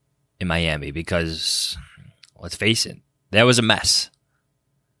in Miami, because let's face it, that was a mess.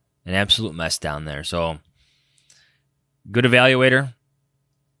 An absolute mess down there. So, good evaluator.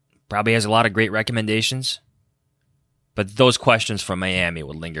 Probably has a lot of great recommendations. But those questions from Miami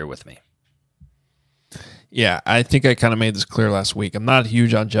would linger with me. Yeah, I think I kind of made this clear last week. I'm not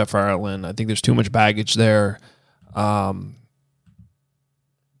huge on Jeff Ireland. I think there's too much baggage there.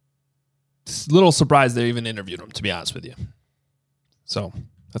 Little surprised they even interviewed him, to be honest with you. So,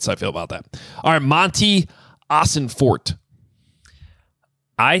 that's how I feel about that. All right, Monty Ossenfort.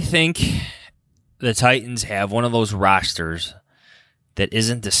 I think the Titans have one of those rosters that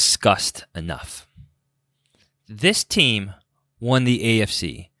isn't discussed enough. This team won the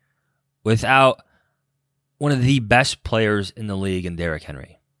AFC without one of the best players in the league in Derrick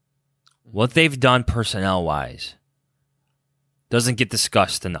Henry. What they've done personnel-wise doesn't get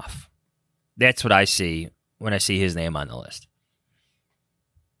discussed enough. That's what I see when I see his name on the list.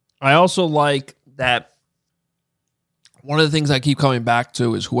 I also like that one of the things I keep coming back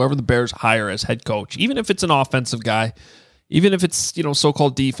to is whoever the Bears hire as head coach, even if it's an offensive guy, even if it's,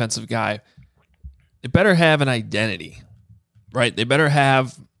 so-called defensive guy, they better have an identity, right? They better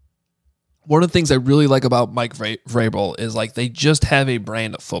have... One of the things I really like about Mike Vrabel is they just have a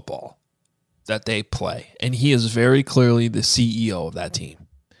brand of football that they play. And he is very clearly the CEO of that team.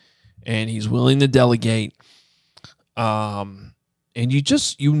 And he's willing to delegate. And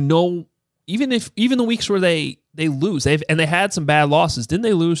even the weeks where they lose, they had some bad losses. Didn't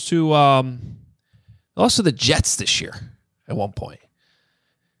they lose to the Jets this year at one point?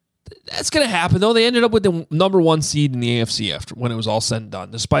 That's going to happen, though. They ended up with the number 1 seed in the AFC after when it was all said and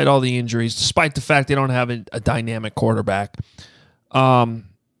done, despite all the injuries, despite the fact they don't have a dynamic quarterback. So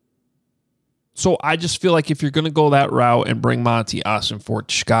I just feel like if you're going to go that route and bring Monty Ossenfort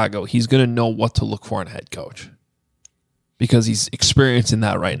to Chicago, he's going to know what to look for in a head coach because he's experiencing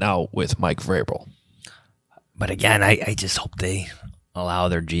that right now with Mike Vrabel. But again, I just hope they allow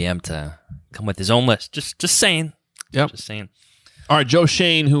their GM to come with his own list. Just saying. Yep. Just saying. All right, Joe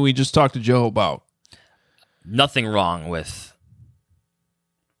Shane, who we just talked to Joe about. Nothing wrong with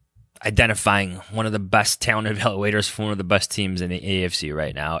identifying one of the best talent evaluators for one of the best teams in the AFC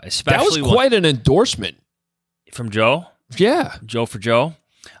right now. Especially that was quite an endorsement. From Joe? Yeah. Joe for Joe.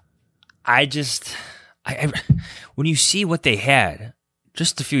 I when you see what they had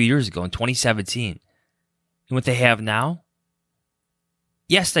just a few years ago in 2017 and what they have now,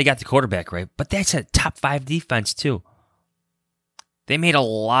 yes, they got the quarterback right, but that's a top 5 defense too. They made a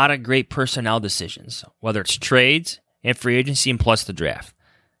lot of great personnel decisions, whether it's trades and free agency and plus the draft.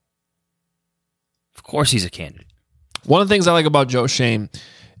 Of course he's a candidate. One of the things I like about Joe Shane,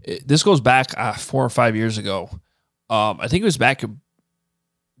 this goes back 4 or 5 years ago. I think it was back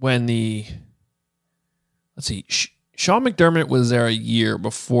when Sean McDermott was there a year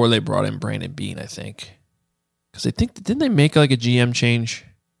before they brought in Brandon Beane, I think. Because didn't they make a GM change?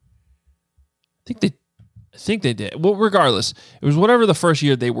 I think they did. Well, regardless, it was whatever the first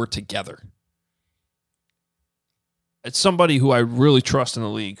year they were together. It's somebody who I really trust in the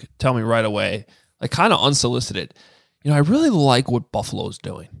league. Tell me right away, kind of unsolicited. I really like what Buffalo's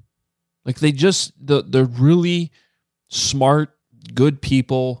doing. They're really smart, good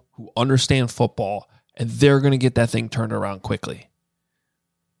people who understand football, and they're going to get that thing turned around quickly.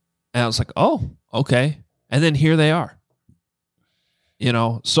 And I was like, oh, okay. And then here they are.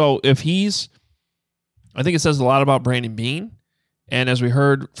 So if I think it says a lot about Brandon Beane. And as we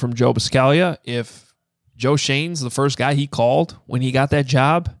heard from Joe Buscaglia, if Joe Shane's the first guy he called when he got that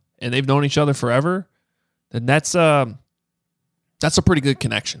job and they've known each other forever, then that's a pretty good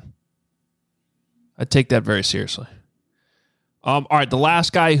connection. I take that very seriously. All right, the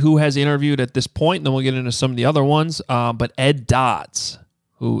last guy who has interviewed at this point, and then we'll get into some of the other ones, but Ed Dodds,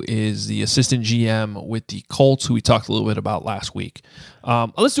 who is the assistant GM with the Colts, who we talked a little bit about last week.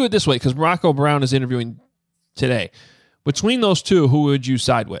 Let's do it this way, because Morocco Brown is interviewing today. Between those two, who would you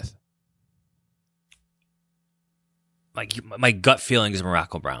side with? My gut feeling is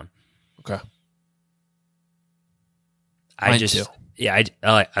Morocco Brown. Okay. I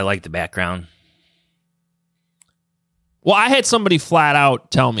like the background. Well, I had somebody flat out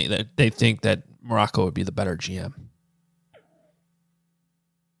tell me that they think that Morocco would be the better GM.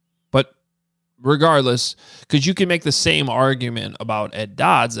 But regardless, because you can make the same argument about Ed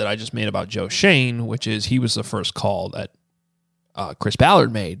Dodds that I just made about Joe Schoen, which is he was the first call that Chris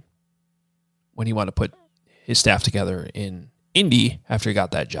Ballard made when he wanted to put his staff together in Indy after he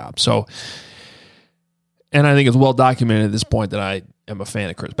got that job. So, and I think it's well documented at this point that I am a fan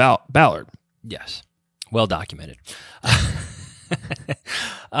of Chris Ballard. Yes, well documented.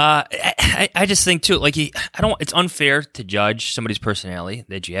 I just think too, it's unfair to judge somebody's personality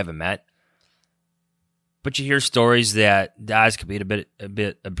that you haven't met. But you hear stories that Dodds could be a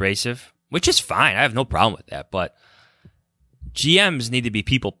bit abrasive, which is fine. I have no problem with that. But GMs need to be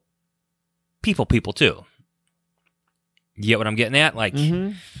people too. You get what I'm getting at?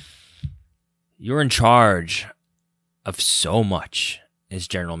 You're in charge of so much as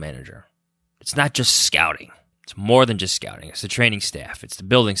general manager. It's not just scouting. It's more than just scouting. It's the training staff. It's the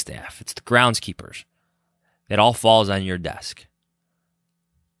building staff. It's the groundskeepers. That all falls on your desk.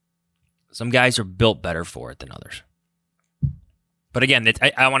 Some guys are built better for it than others. But again,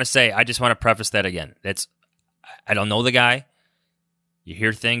 I want to say, I just want to preface that again. I don't know the guy. You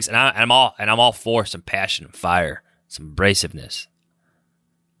hear things, and I'm all for some passion and fire, some abrasiveness.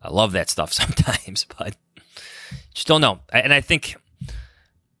 I love that stuff sometimes, but just don't know. And I think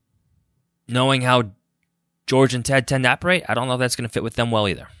knowing how George and Ted tend to operate, I don't know if that's going to fit with them well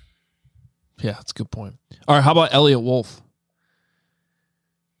either. Yeah, that's a good point. All right, how about Elliot Wolf?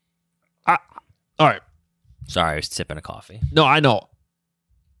 All right. Sorry, I was sipping a coffee. No, I know.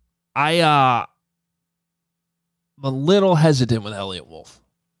 I'm a little hesitant with Elliot Wolf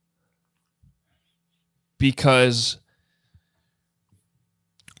because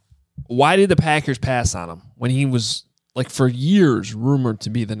why did the Packers pass on him when he was, for years, rumored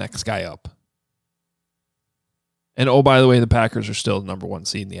to be the next guy up? And, oh, by the way, the Packers are still the number one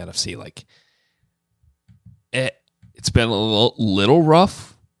seed in the NFC. It's been a little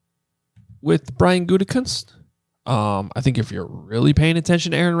rough with Brian Gutekunst. I think if you're really paying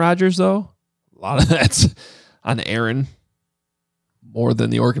attention to Aaron Rodgers, though, a lot of that's on Aaron more than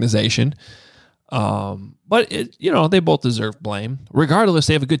the organization. But, they both deserve blame. Regardless,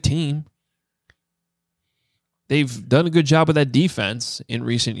 they have a good team. They've done a good job with that defense in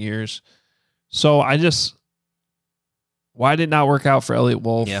recent years. So why did it not work out for Elliot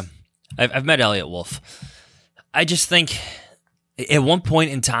Wolf? Yeah, I've met Elliot Wolf. I just think at one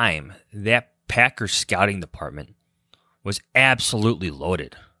point in time, that Packers scouting department was absolutely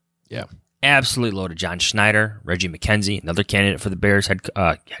loaded. Yeah. Absolutely loaded. John Schneider, Reggie McKenzie, another candidate for the Bears head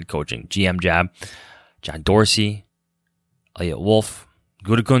coaching GM job. John Dorsey, Elliot Wolf,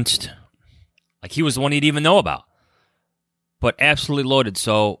 Gutekunst. He was the one you'd even know about. But absolutely loaded.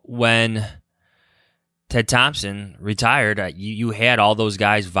 So when Ted Thompson retired, you had all those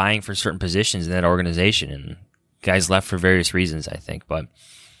guys vying for certain positions in that organization, and guys left for various reasons, I think. But,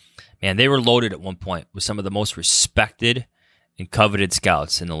 man, they were loaded at one point with some of the most respected and coveted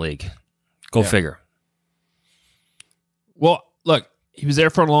scouts in the league. Go figure. Well, look, he was there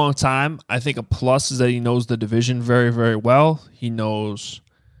for a long time. I think a plus is that he knows the division very, very well. He knows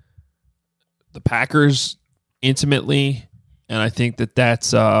the Packers intimately, and I think that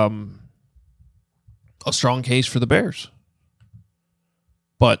that's a strong case for the Bears.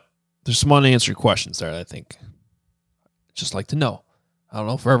 But there's some unanswered questions there that I think I'd just like to know. I don't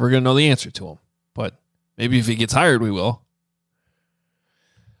know if we're ever going to know the answer to them, but maybe if he gets hired, we will.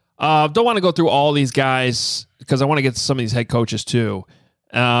 Don't want to go through all these guys because I want to get to some of these head coaches too.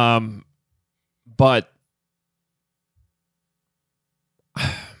 But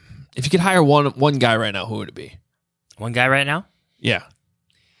if you could hire one guy right now, who would it be? One guy right now? Yeah.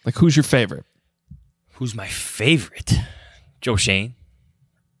 Who's your favorite? Who's my favorite? Joe Schoen.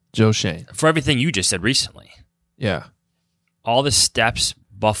 Joe Schoen. For everything you just said recently. Yeah. All the steps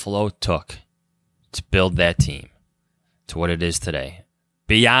Buffalo took to build that team to what it is today.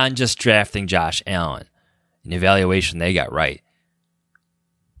 Beyond just drafting Josh Allen, an evaluation they got right.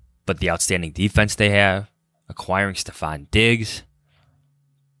 But the outstanding defense they have, acquiring Stephon Diggs,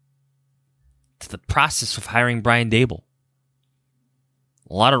 to the process of hiring Brian Daboll.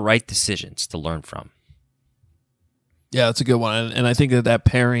 A lot of right decisions to learn from. Yeah, that's a good one. And I think that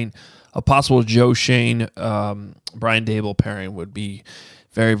pairing, a possible Joe Schoen, Brian Daboll pairing would be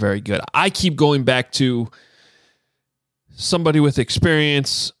very, very good. I keep going back to somebody with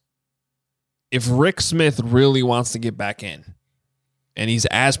experience. If Rick Smith really wants to get back in and he's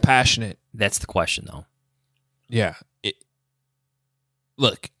as passionate. That's the question, though. Yeah.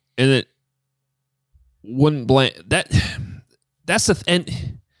 Look, and it wouldn't blame that. That's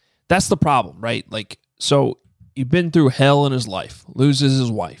the problem, right? Like, so he's been through hell in his life, loses his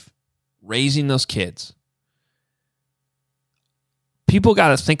wife, raising those kids. People got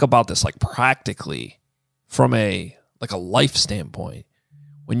to think about this like practically from a life standpoint.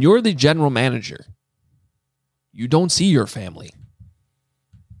 When you're the general manager, you don't see your family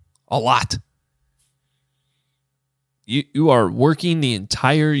a lot. You are working the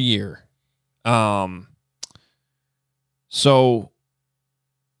entire year. So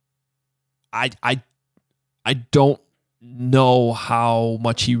I don't know how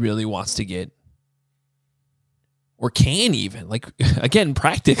much he really wants to get or can even, like, again,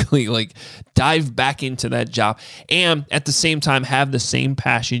 practically, like, dive back into that job and at the same time have the same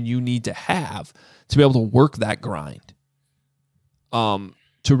passion you need to have to be able to work that grind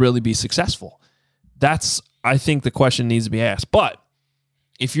to really be successful. That's, I think, the question needs to be asked. But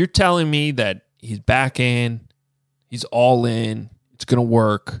if you're telling me that he's back in, he's all in, it's going to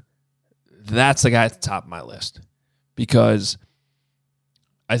work, that's the guy at the top of my list. Because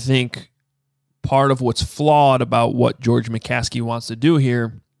I think part of what's flawed about what George McCaskey wants to do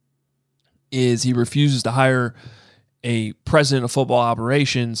here is he refuses to hire a president of football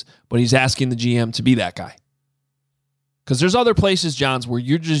operations, but he's asking the GM to be that guy. Because there's other places, Johns, where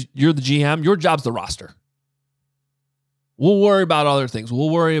you're the GM, your job's the roster. We'll worry about other things. We'll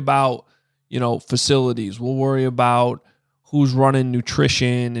worry about, facilities. We'll worry about who's running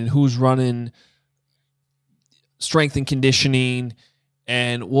nutrition and who's running strength and conditioning,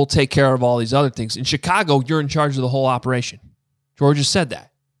 and we'll take care of all these other things. In Chicago, you're in charge of the whole operation. George has said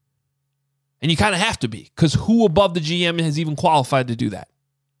that. And you kind of have to be, because who above the GM has even qualified to do that?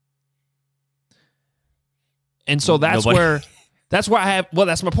 And so that's where I have, well,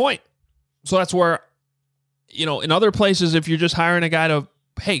 that's my point. So that's where, in other places, if you're just hiring a guy to,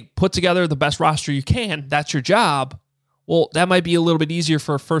 hey, put together the best roster you can, that's your job. Well, that might be a little bit easier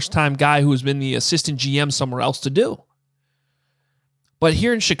for a first-time guy who's been the assistant GM somewhere else to do. But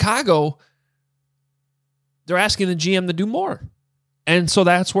here in Chicago, they're asking the GM to do more. And so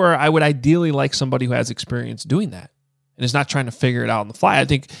that's where I would ideally like somebody who has experience doing that and is not trying to figure it out on the fly. I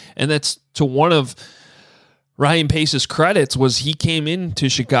think, and that's to one of Ryan Pace's credits, was he came into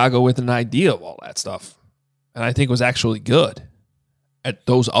Chicago with an idea of all that stuff. And I think was actually good at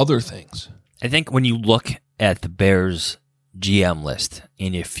those other things. I think when you look at the Bears GM list,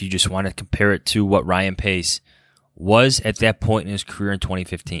 and if you just want to compare it to what Ryan Pace was at that point in his career in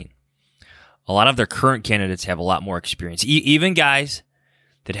 2015, a lot of their current candidates have a lot more experience. Even guys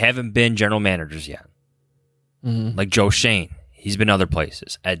that haven't been general managers yet, like Joe Shane, he's been other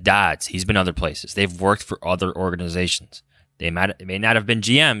places. Ed Dodds, he's been other places. They've worked for other organizations. They may not have been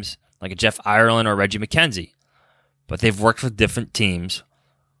GMs like a Jeff Ireland or Reggie McKenzie, but they've worked with different teams,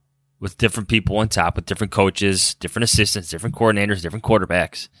 with different people on top, with different coaches, different assistants, different coordinators, different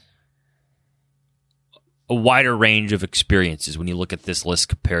quarterbacks. A wider range of experiences when you look at this list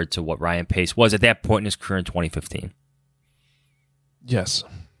compared to what Ryan Pace was at that point in his career in 2015. Yes.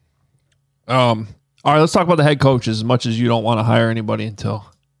 All right, let's talk about the head coaches, as much as you don't want to hire anybody until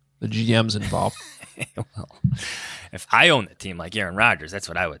the GM's involved. Well, if I owned the team like Aaron Rodgers, that's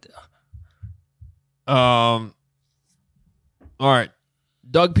what I would do. All right.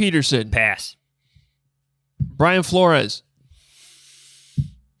 Doug Peterson. Pass. Brian Flores.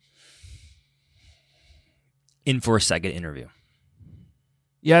 In for a second interview.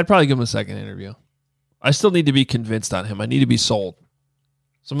 Yeah, I'd probably give him a second interview. I still need to be convinced on him. I need to be sold.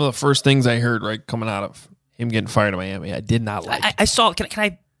 Some of the first things I heard right coming out of him getting fired in Miami, I did not like. I saw. Can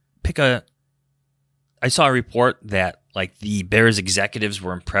I pick a? I saw a report that like the Bears executives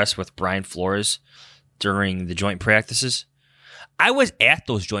were impressed with Brian Flores during the joint practices. I was at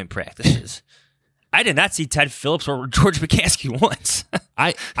those joint practices. I did not see Ted Phillips or George McCaskey once.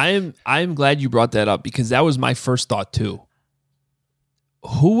 I am glad you brought that up, because that was my first thought too.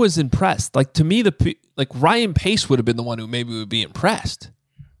 Who was impressed? Like, to me, Ryan Pace would have been the one who maybe would be impressed.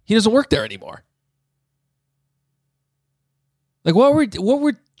 He doesn't work there anymore. Like, what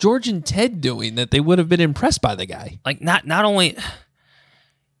were George and Ted doing that they would have been impressed by the guy? Like, not only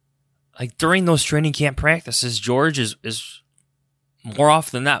like during those training camp practices, George is more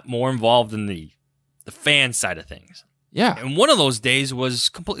often than not more involved in the fan side of things. Yeah. And one of those days was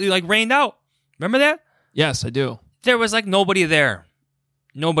completely like rained out. Remember that? Yes, I do. There was like nobody there.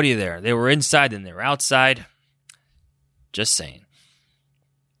 Nobody there. They were inside and they were outside. Just saying.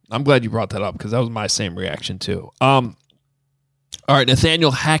 I'm glad you brought that up because that was my same reaction too. All right,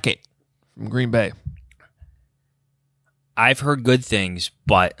 Nathaniel Hackett from Green Bay. I've heard good things,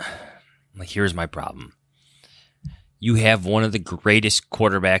 but here's my problem. You have one of the greatest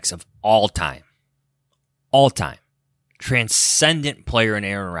quarterbacks of all time. All time. Transcendent player in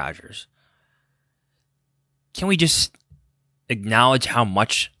Aaron Rodgers. Can we just acknowledge how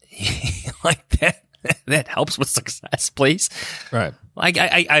much that helps with success, please? Right. Like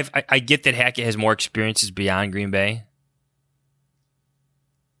I get that Hackett has more experiences beyond Green Bay,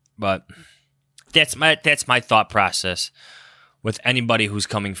 but that's my thought process with anybody who's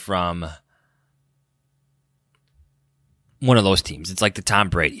coming from one of those teams. It's like the Tom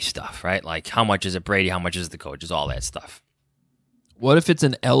Brady stuff, right? Like how much is it Brady? How much is the coaches? All that stuff. What if it's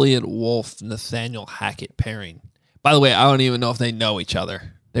an Elliott Wolf, Nathaniel Hackett pairing? By the way, I don't even know if they know each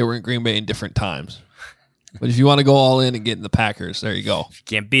other. They were in Green Bay in different times. But if you want to go all in and get in the Packers, there you go. If you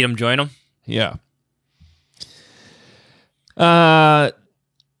can't beat them, join them. Yeah. I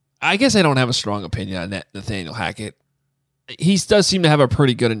guess I don't have a strong opinion on Nathaniel Hackett. He does seem to have a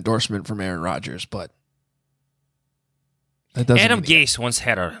pretty good endorsement from Aaron Rodgers, but that doesn't Adam Gase once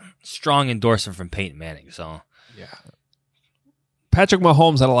had a strong endorsement from Peyton Manning, so yeah. Patrick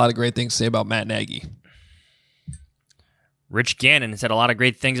Mahomes had a lot of great things to say about Matt Nagy. Rich Gannon said a lot of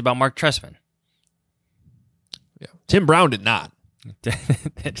great things about Mark Trestman. Yeah. Tim Brown did not.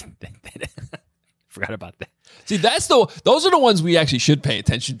 Forgot about that. See, those are the ones we actually should pay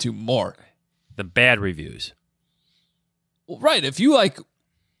attention to more. The bad reviews. Well, right. If you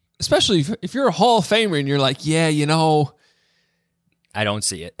especially if you're a Hall of Famer and you're like, yeah, I don't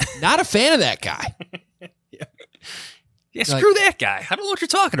see it. Not a fan of that guy. Yeah, screw that guy. I don't know what you're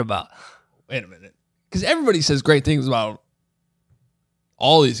talking about. Wait a minute. Because everybody says great things about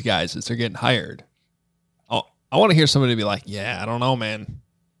all these guys as they're getting hired. Oh, I want to hear somebody be like, yeah, I don't know, man.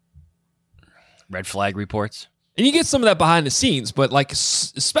 Red flag reports. And you get some of that behind the scenes, but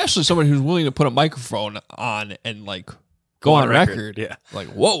especially someone who's willing to put a microphone on and go on record. Yeah. Like,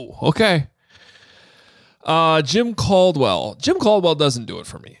 whoa, okay. Jim Caldwell. Jim Caldwell doesn't do it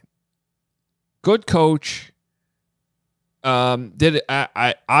for me. Good coach.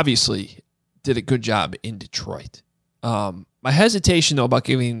 I obviously did a good job in Detroit. My hesitation, though, about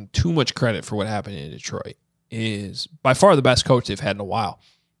giving too much credit for what happened in Detroit is by far the best coach they've had in a while.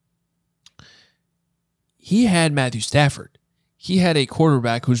 He had Matthew Stafford. He had a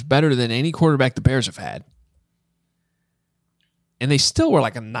quarterback who's better than any quarterback the Bears have had. And they still were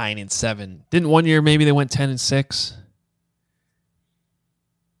like a 9-7. Didn't one year maybe they went 10-6?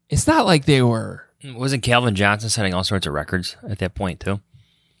 It's not like they were... Wasn't Calvin Johnson setting all sorts of records at that point, too?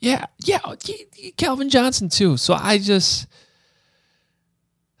 Yeah, Calvin Johnson, too. So I just...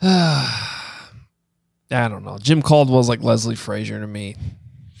 I don't know. Jim Caldwell's like Leslie Frazier to me.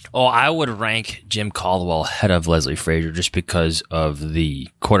 Oh, I would rank Jim Caldwell ahead of Leslie Frazier just because of the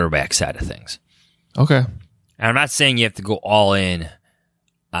quarterback side of things. Okay. And I'm not saying you have to go all in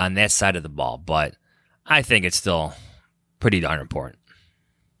on that side of the ball, but I think it's still pretty darn important.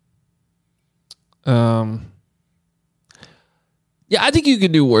 Yeah, I think you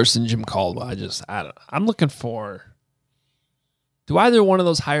could do worse than Jim Caldwell. I don't know. I'm looking for... Do either one of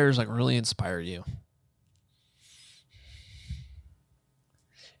those hires really inspire you?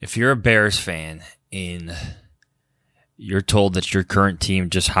 If you're a Bears fan and you're told that your current team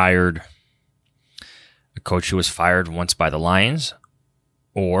just hired a coach who was fired once by the Lions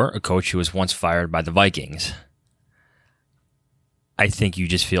or a coach who was once fired by the Vikings, I think you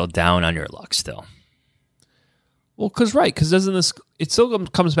just feel down on your luck still. Well, because doesn't this... It still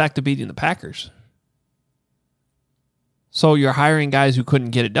comes back to beating the Packers. So you're hiring guys who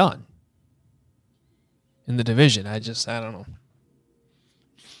couldn't get it done in the division. I don't know.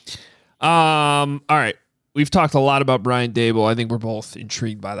 All right. We've talked a lot about Brian Daboll. I think we're both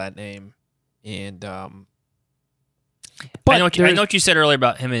intrigued by that name. And but I know what you said earlier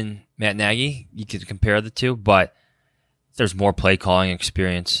about him and Matt Nagy. You could compare the two, but there's more play calling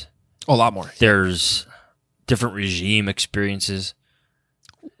experience. A lot more. There's different regime experiences.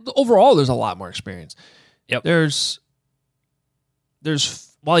 Overall, there's a lot more experience. Yep. There's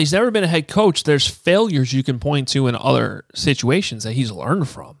while he's never been a head coach, there's failures you can point to in other situations that he's learned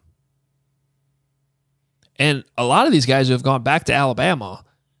from. And a lot of these guys who have gone back to Alabama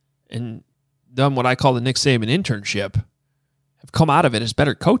and done what I call the Nick Saban internship have come out of it as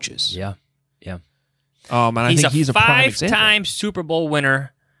better coaches. Yeah. Yeah. And I think he's a prime example. 5-time Super Bowl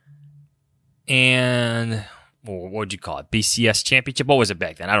winner and what would you call it? BCS championship? What was it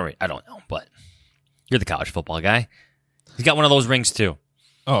back then? I don't know, but you're the college football guy. He's got one of those rings too.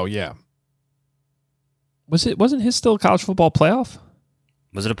 Oh yeah. Wasn't his still a college football playoff?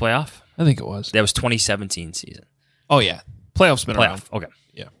 Was it a playoff? I think it was. That was 2017 season. Oh, yeah. Playoff's been around. Okay.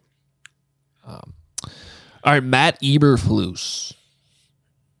 Yeah. All right, Matt Eberflus.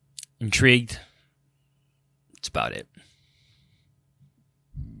 Intrigued. That's about it.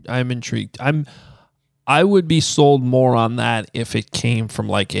 I'm intrigued. I would be sold more on that if it came from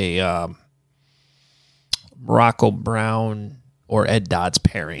like a Morocco Brown or Ed Dodds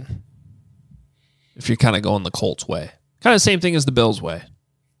pairing. If you're kind of going the Colts way. Kind of the same thing as the Bills way.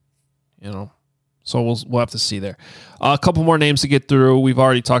 You know. So we'll have to see there. A couple more names to get through. We've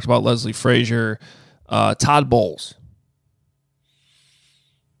already talked about Leslie Frazier. Todd Bowles.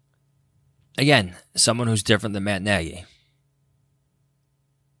 Again, someone who's different than Matt Nagy.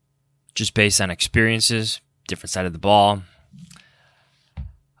 Just based on experiences, different side of the ball.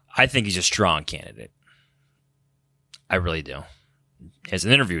 I think he's a strong candidate. I really do. He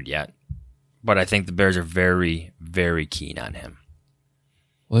hasn't interviewed yet, but I think the Bears are very, very keen on him.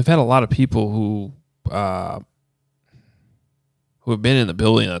 Well, they've had a lot of people who have been in the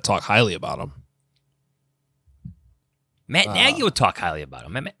building that talk highly about him. Matt Nagy would talk highly about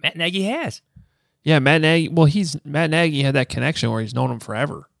him. Matt Nagy has. Yeah, Matt Nagy. Well, Matt Nagy had that connection where he's known him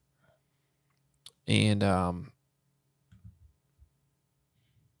forever. And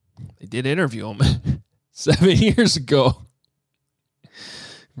they did interview him 7 years ago.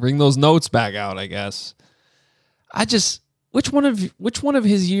 Bring those notes back out, I guess. Which one of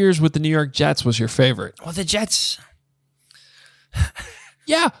his years with the New York Jets was your favorite? Well, the Jets.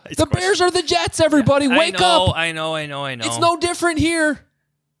 Yeah, the Bears are the Jets, everybody. Yeah, wake up. I know. It's no different here.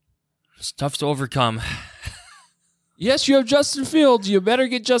 It's tough to overcome. Yes, you have Justin Fields. You better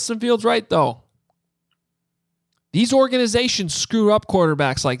get Justin Fields right, though. These organizations screw up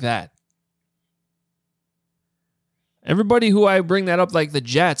quarterbacks like that. Everybody who I bring that up, like the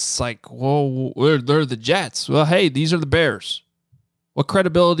Jets, like, whoa, they're the Jets. Well, hey, these are the Bears. What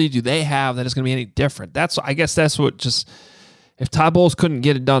credibility do they have that it's going to be any different? I guess that's what just, if Todd Bowles couldn't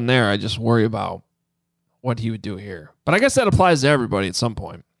get it done there, I just worry about what he would do here. But I guess that applies to everybody at some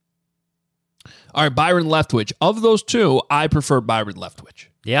point. All right, Byron Leftwich. Of those two, I prefer Byron Leftwich.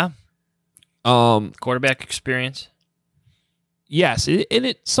 Yeah. Quarterback experience. Yes,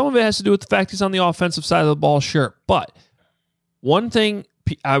 some of it has to do with the fact he's on the offensive side of the ball, sure. But one thing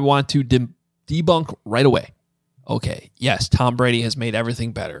I want to debunk right away. Okay, yes, Tom Brady has made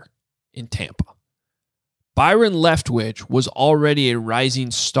everything better in Tampa. Byron Leftwich was already a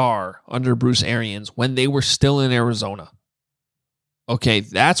rising star under Bruce Arians when they were still in Arizona. Okay,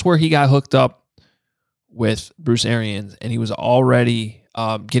 that's where he got hooked up with Bruce Arians, and he was already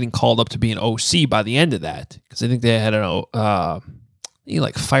getting called up to be an OC by the end of that, because I think they had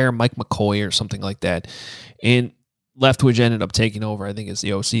fire Mike McCoy or something like that, and Leftwich ended up taking over, I think, as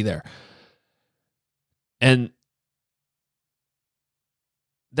the OC there. And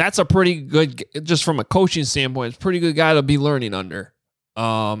that's a pretty good, just from a coaching standpoint, it's a pretty good guy to be learning under.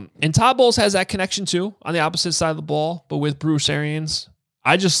 And Todd Bowles has that connection too on the opposite side of the ball, but with Bruce Arians,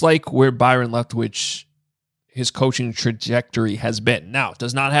 I just like where Byron Leftwich, his coaching trajectory has been. Now,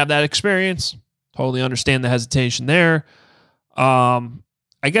 does not have that experience. Totally understand the hesitation there.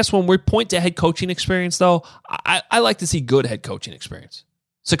 I guess when we point to head coaching experience, though, I like to see good head coaching experience.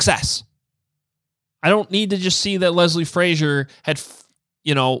 Success. I don't need to just see that Leslie Frazier had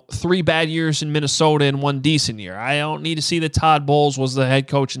 3 bad years in Minnesota and 1 decent year. I don't need to see that Todd Bowles was the head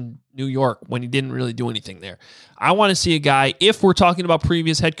coach in New York when he didn't really do anything there. I want to see a guy, if we're talking about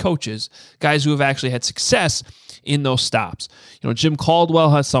previous head coaches, guys who have actually had success in those stops. Jim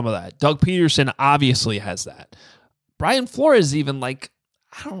Caldwell has some of that. Doug Peterson obviously has that. Brian Flores even, I've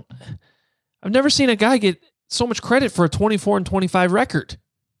never seen a guy get so much credit for a 24-25 record.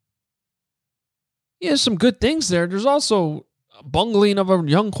 He has some good things there. There's also bungling of a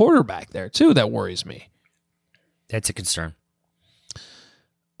young quarterback there too that worries me. That's a concern.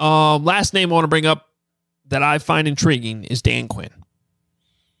 Last name I want to bring up that I find intriguing is Dan Quinn.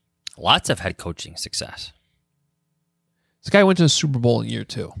 Lots of head coaching success. This guy went to the Super Bowl in year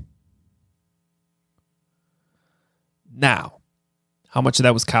 2. Now, how much of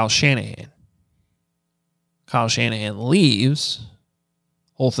that was Kyle Shanahan? Kyle Shanahan leaves.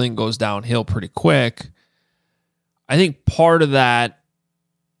 Whole thing goes downhill pretty quick. I think part of that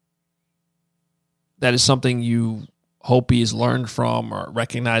is something you hope he's learned from or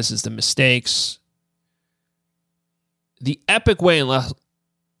recognizes the mistakes. The epic way in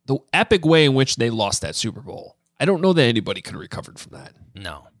which they lost that Super Bowl, I don't know that anybody could have recovered from that.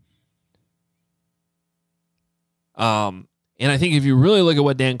 No. And I think if you really look at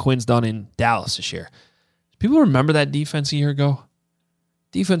what Dan Quinn's done in Dallas this year, people remember that defense a year ago?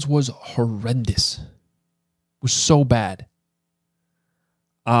 Defense was horrendous. Was so bad.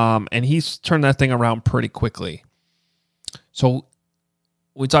 And he's turned that thing around pretty quickly. So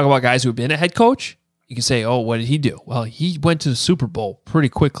we talk about guys who have been a head coach. You can say, oh, what did he do? Well, he went to the Super Bowl pretty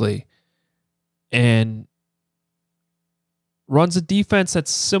quickly and runs a defense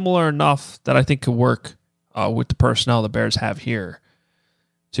that's similar enough that I think could work with the personnel the Bears have here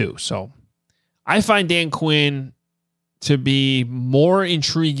too. So I find Dan Quinn to be more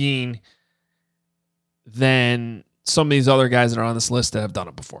intriguing than some of these other guys that are on this list that have done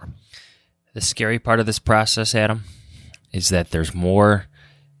it before. The scary part of this process, Adam, is that there's more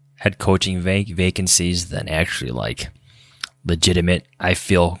head coaching vacancies than actually like legitimate, I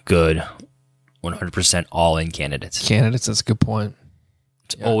feel good, 100% all-in candidates. Candidates, that's a good point.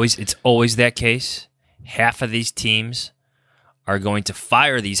 It's always that case. Half of these teams are going to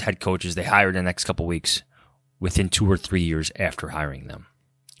fire these head coaches they hired in the next couple weeks within 2 or 3 years after hiring them.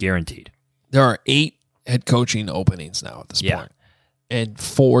 Guaranteed. There are 8 head coaching openings now at this point. And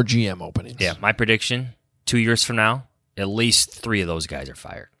 4 GM openings. Yeah, my prediction, 2 years from now, at least 3 of those guys are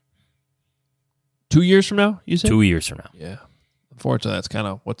fired. 2 years from now, you said? 2 years from now. Yeah. Unfortunately, that's kind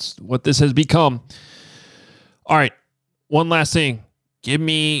of what this has become. All right. One last thing. Give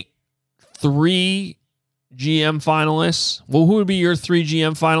me 3 GM finalists. Well, who would be your 3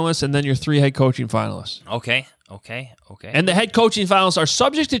 GM finalists and then your 3 head coaching finalists? Okay. And the head coaching finalists are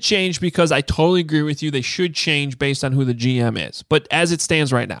subject to change because I totally agree with you. They should change based on who the GM is. But as it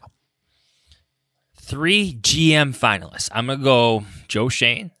stands right now. 3 GM finalists. I'm going to go Joe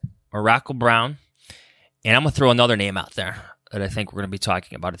Schoen, Morocco Brown, and I'm going to throw another name out there that I think we're going to be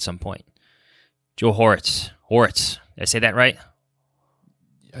talking about at some point. Joe Horowitz. Did I say that right?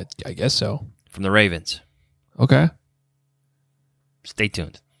 I guess so. From the Ravens. Okay. Stay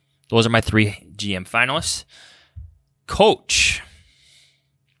tuned. Those are my 3 GM finalists. Coach.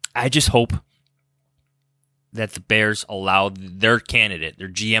 I just hope that the Bears allow their candidate, their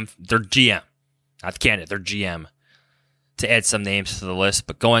GM, not the candidate, their GM, to add some names to the list.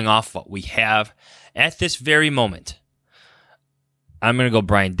 But going off what we have at this very moment, I'm going to go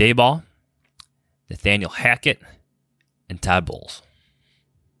Brian Daboll, Nathaniel Hackett, and Todd Bowles.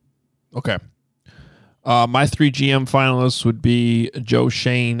 Okay. My 3 GM finalists would be Joe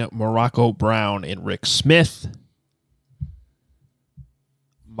Schoen, Morocco Brown, and Rick Smith.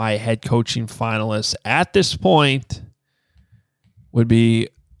 My head coaching finalists at this point would be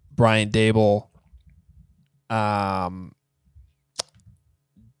Brian Daboll, Dan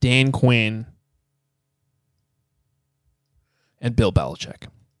Quinn, and Bill Belichick.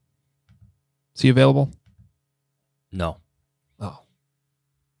 Is he available? No. Oh.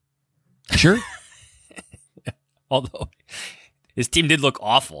 Sure? Although his team did look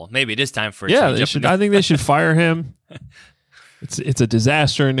awful. Maybe it is time for a change. Yeah, they should. I think they should fire him. It's a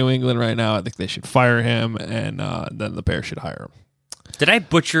disaster in New England right now. I think they should fire him, and then the Bears should hire him. Did I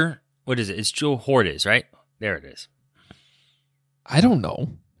butcher? What is it? It's Joe Horowitz, right? There it is. I don't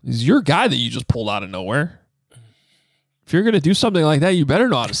know. He's your guy that you just pulled out of nowhere. If you're going to do something like that, you better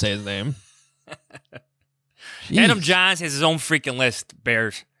know how to say his name. Adam Johns has his own freaking list,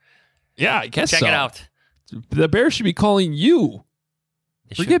 Bears. Yeah, I guess Check it out. The Bears should be calling you.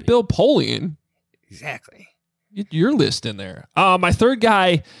 Forget Bill Polian. Exactly. Get your list in there. My third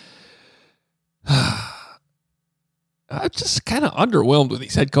guy, I'm just kind of underwhelmed with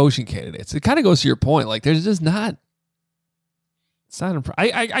these head coaching candidates. It kind of goes to your point. Like, there's just not. It's not.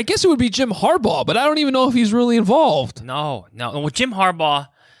 I guess it would be Jim Harbaugh, but I don't even know if he's really involved. No. With Jim Harbaugh,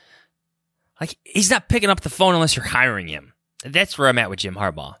 like, he's not picking up the phone unless you're hiring him. That's where I'm at with Jim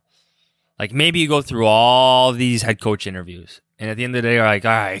Harbaugh. Like, maybe you go through all these head coach interviews, and at the end of the day, you're like,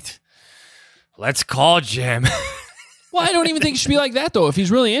 all right, let's call Jim. Well, I don't even think it should be like that, though. If he's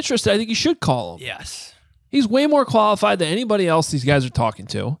really interested, I think you should call him. Yes. He's way more qualified than anybody else these guys are talking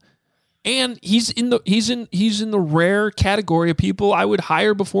to. And he's in the rare category of people I would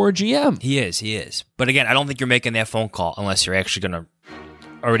hire before a GM. He is. But again, I don't think you're making that phone call unless you're actually going to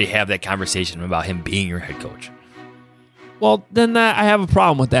already have that conversation about him being your head coach. Well, then I have a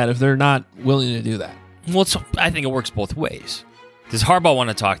problem with that if they're not willing to do that. Well, I think it works both ways. Does Harbaugh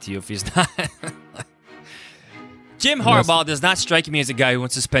want to talk to you if he's not? Jim Harbaugh does not strike me as a guy who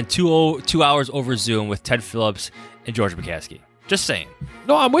wants to spend 2 hours over Zoom with Ted Phillips and George McCaskey. Just saying.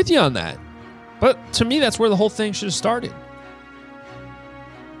 No, I'm with you on that. But to me, that's where the whole thing should have started.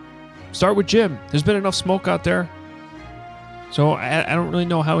 Start with Jim. There's been enough smoke out there. So I don't really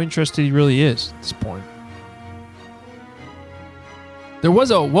know how interested he really is at this point.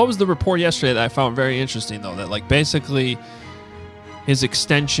 What was the report yesterday that I found very interesting, though? That, like, basically his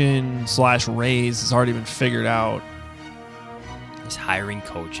extension / raise has already been figured out. He's hiring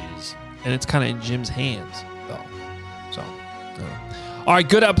coaches. And it's kind of in Jim's hands, though. So, All right,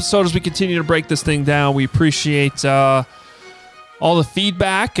 good episode as we continue to break this thing down. We appreciate all the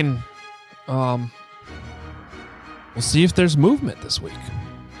feedback, and we'll see if there's movement this week.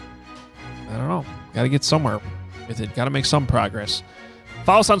 I don't know. Got to get somewhere with it. Got to make some progress.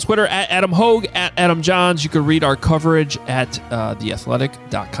 Follow us on Twitter at Adam Hogue, at Adam Johns. You can read our coverage at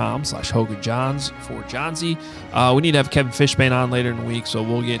theathletic.com/HoganJohns for Johnsy. We need to have Kevin Fishbane on later in the week, so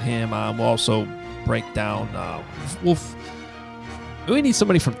we'll get him on. We'll also break down. We need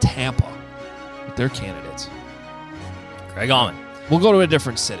somebody from Tampa with their candidates. Greg Allman. We'll go to a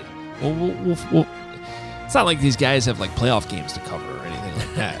different city. We'll it's not like these guys have like playoff games to cover or anything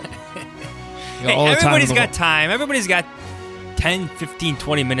like that. Hey, everybody's got time. Everybody's got 10, 15,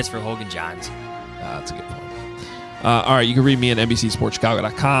 20 minutes for Hogan Johns. That's a good point. All right, you can read me at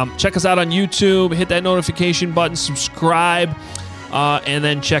NBCSportsChicago.com. Check us out on YouTube. Hit that notification button. Subscribe. And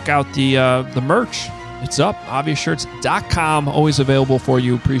then check out the merch. It's up. ObviousShirts.com. Always available for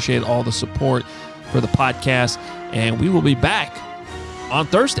you. Appreciate all the support for the podcast. And we will be back on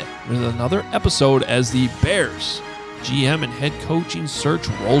Thursday with another episode as the Bears GM and head coaching search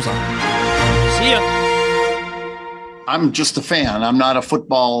rolls on. See ya. I'm just a fan. I'm not a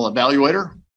football evaluator.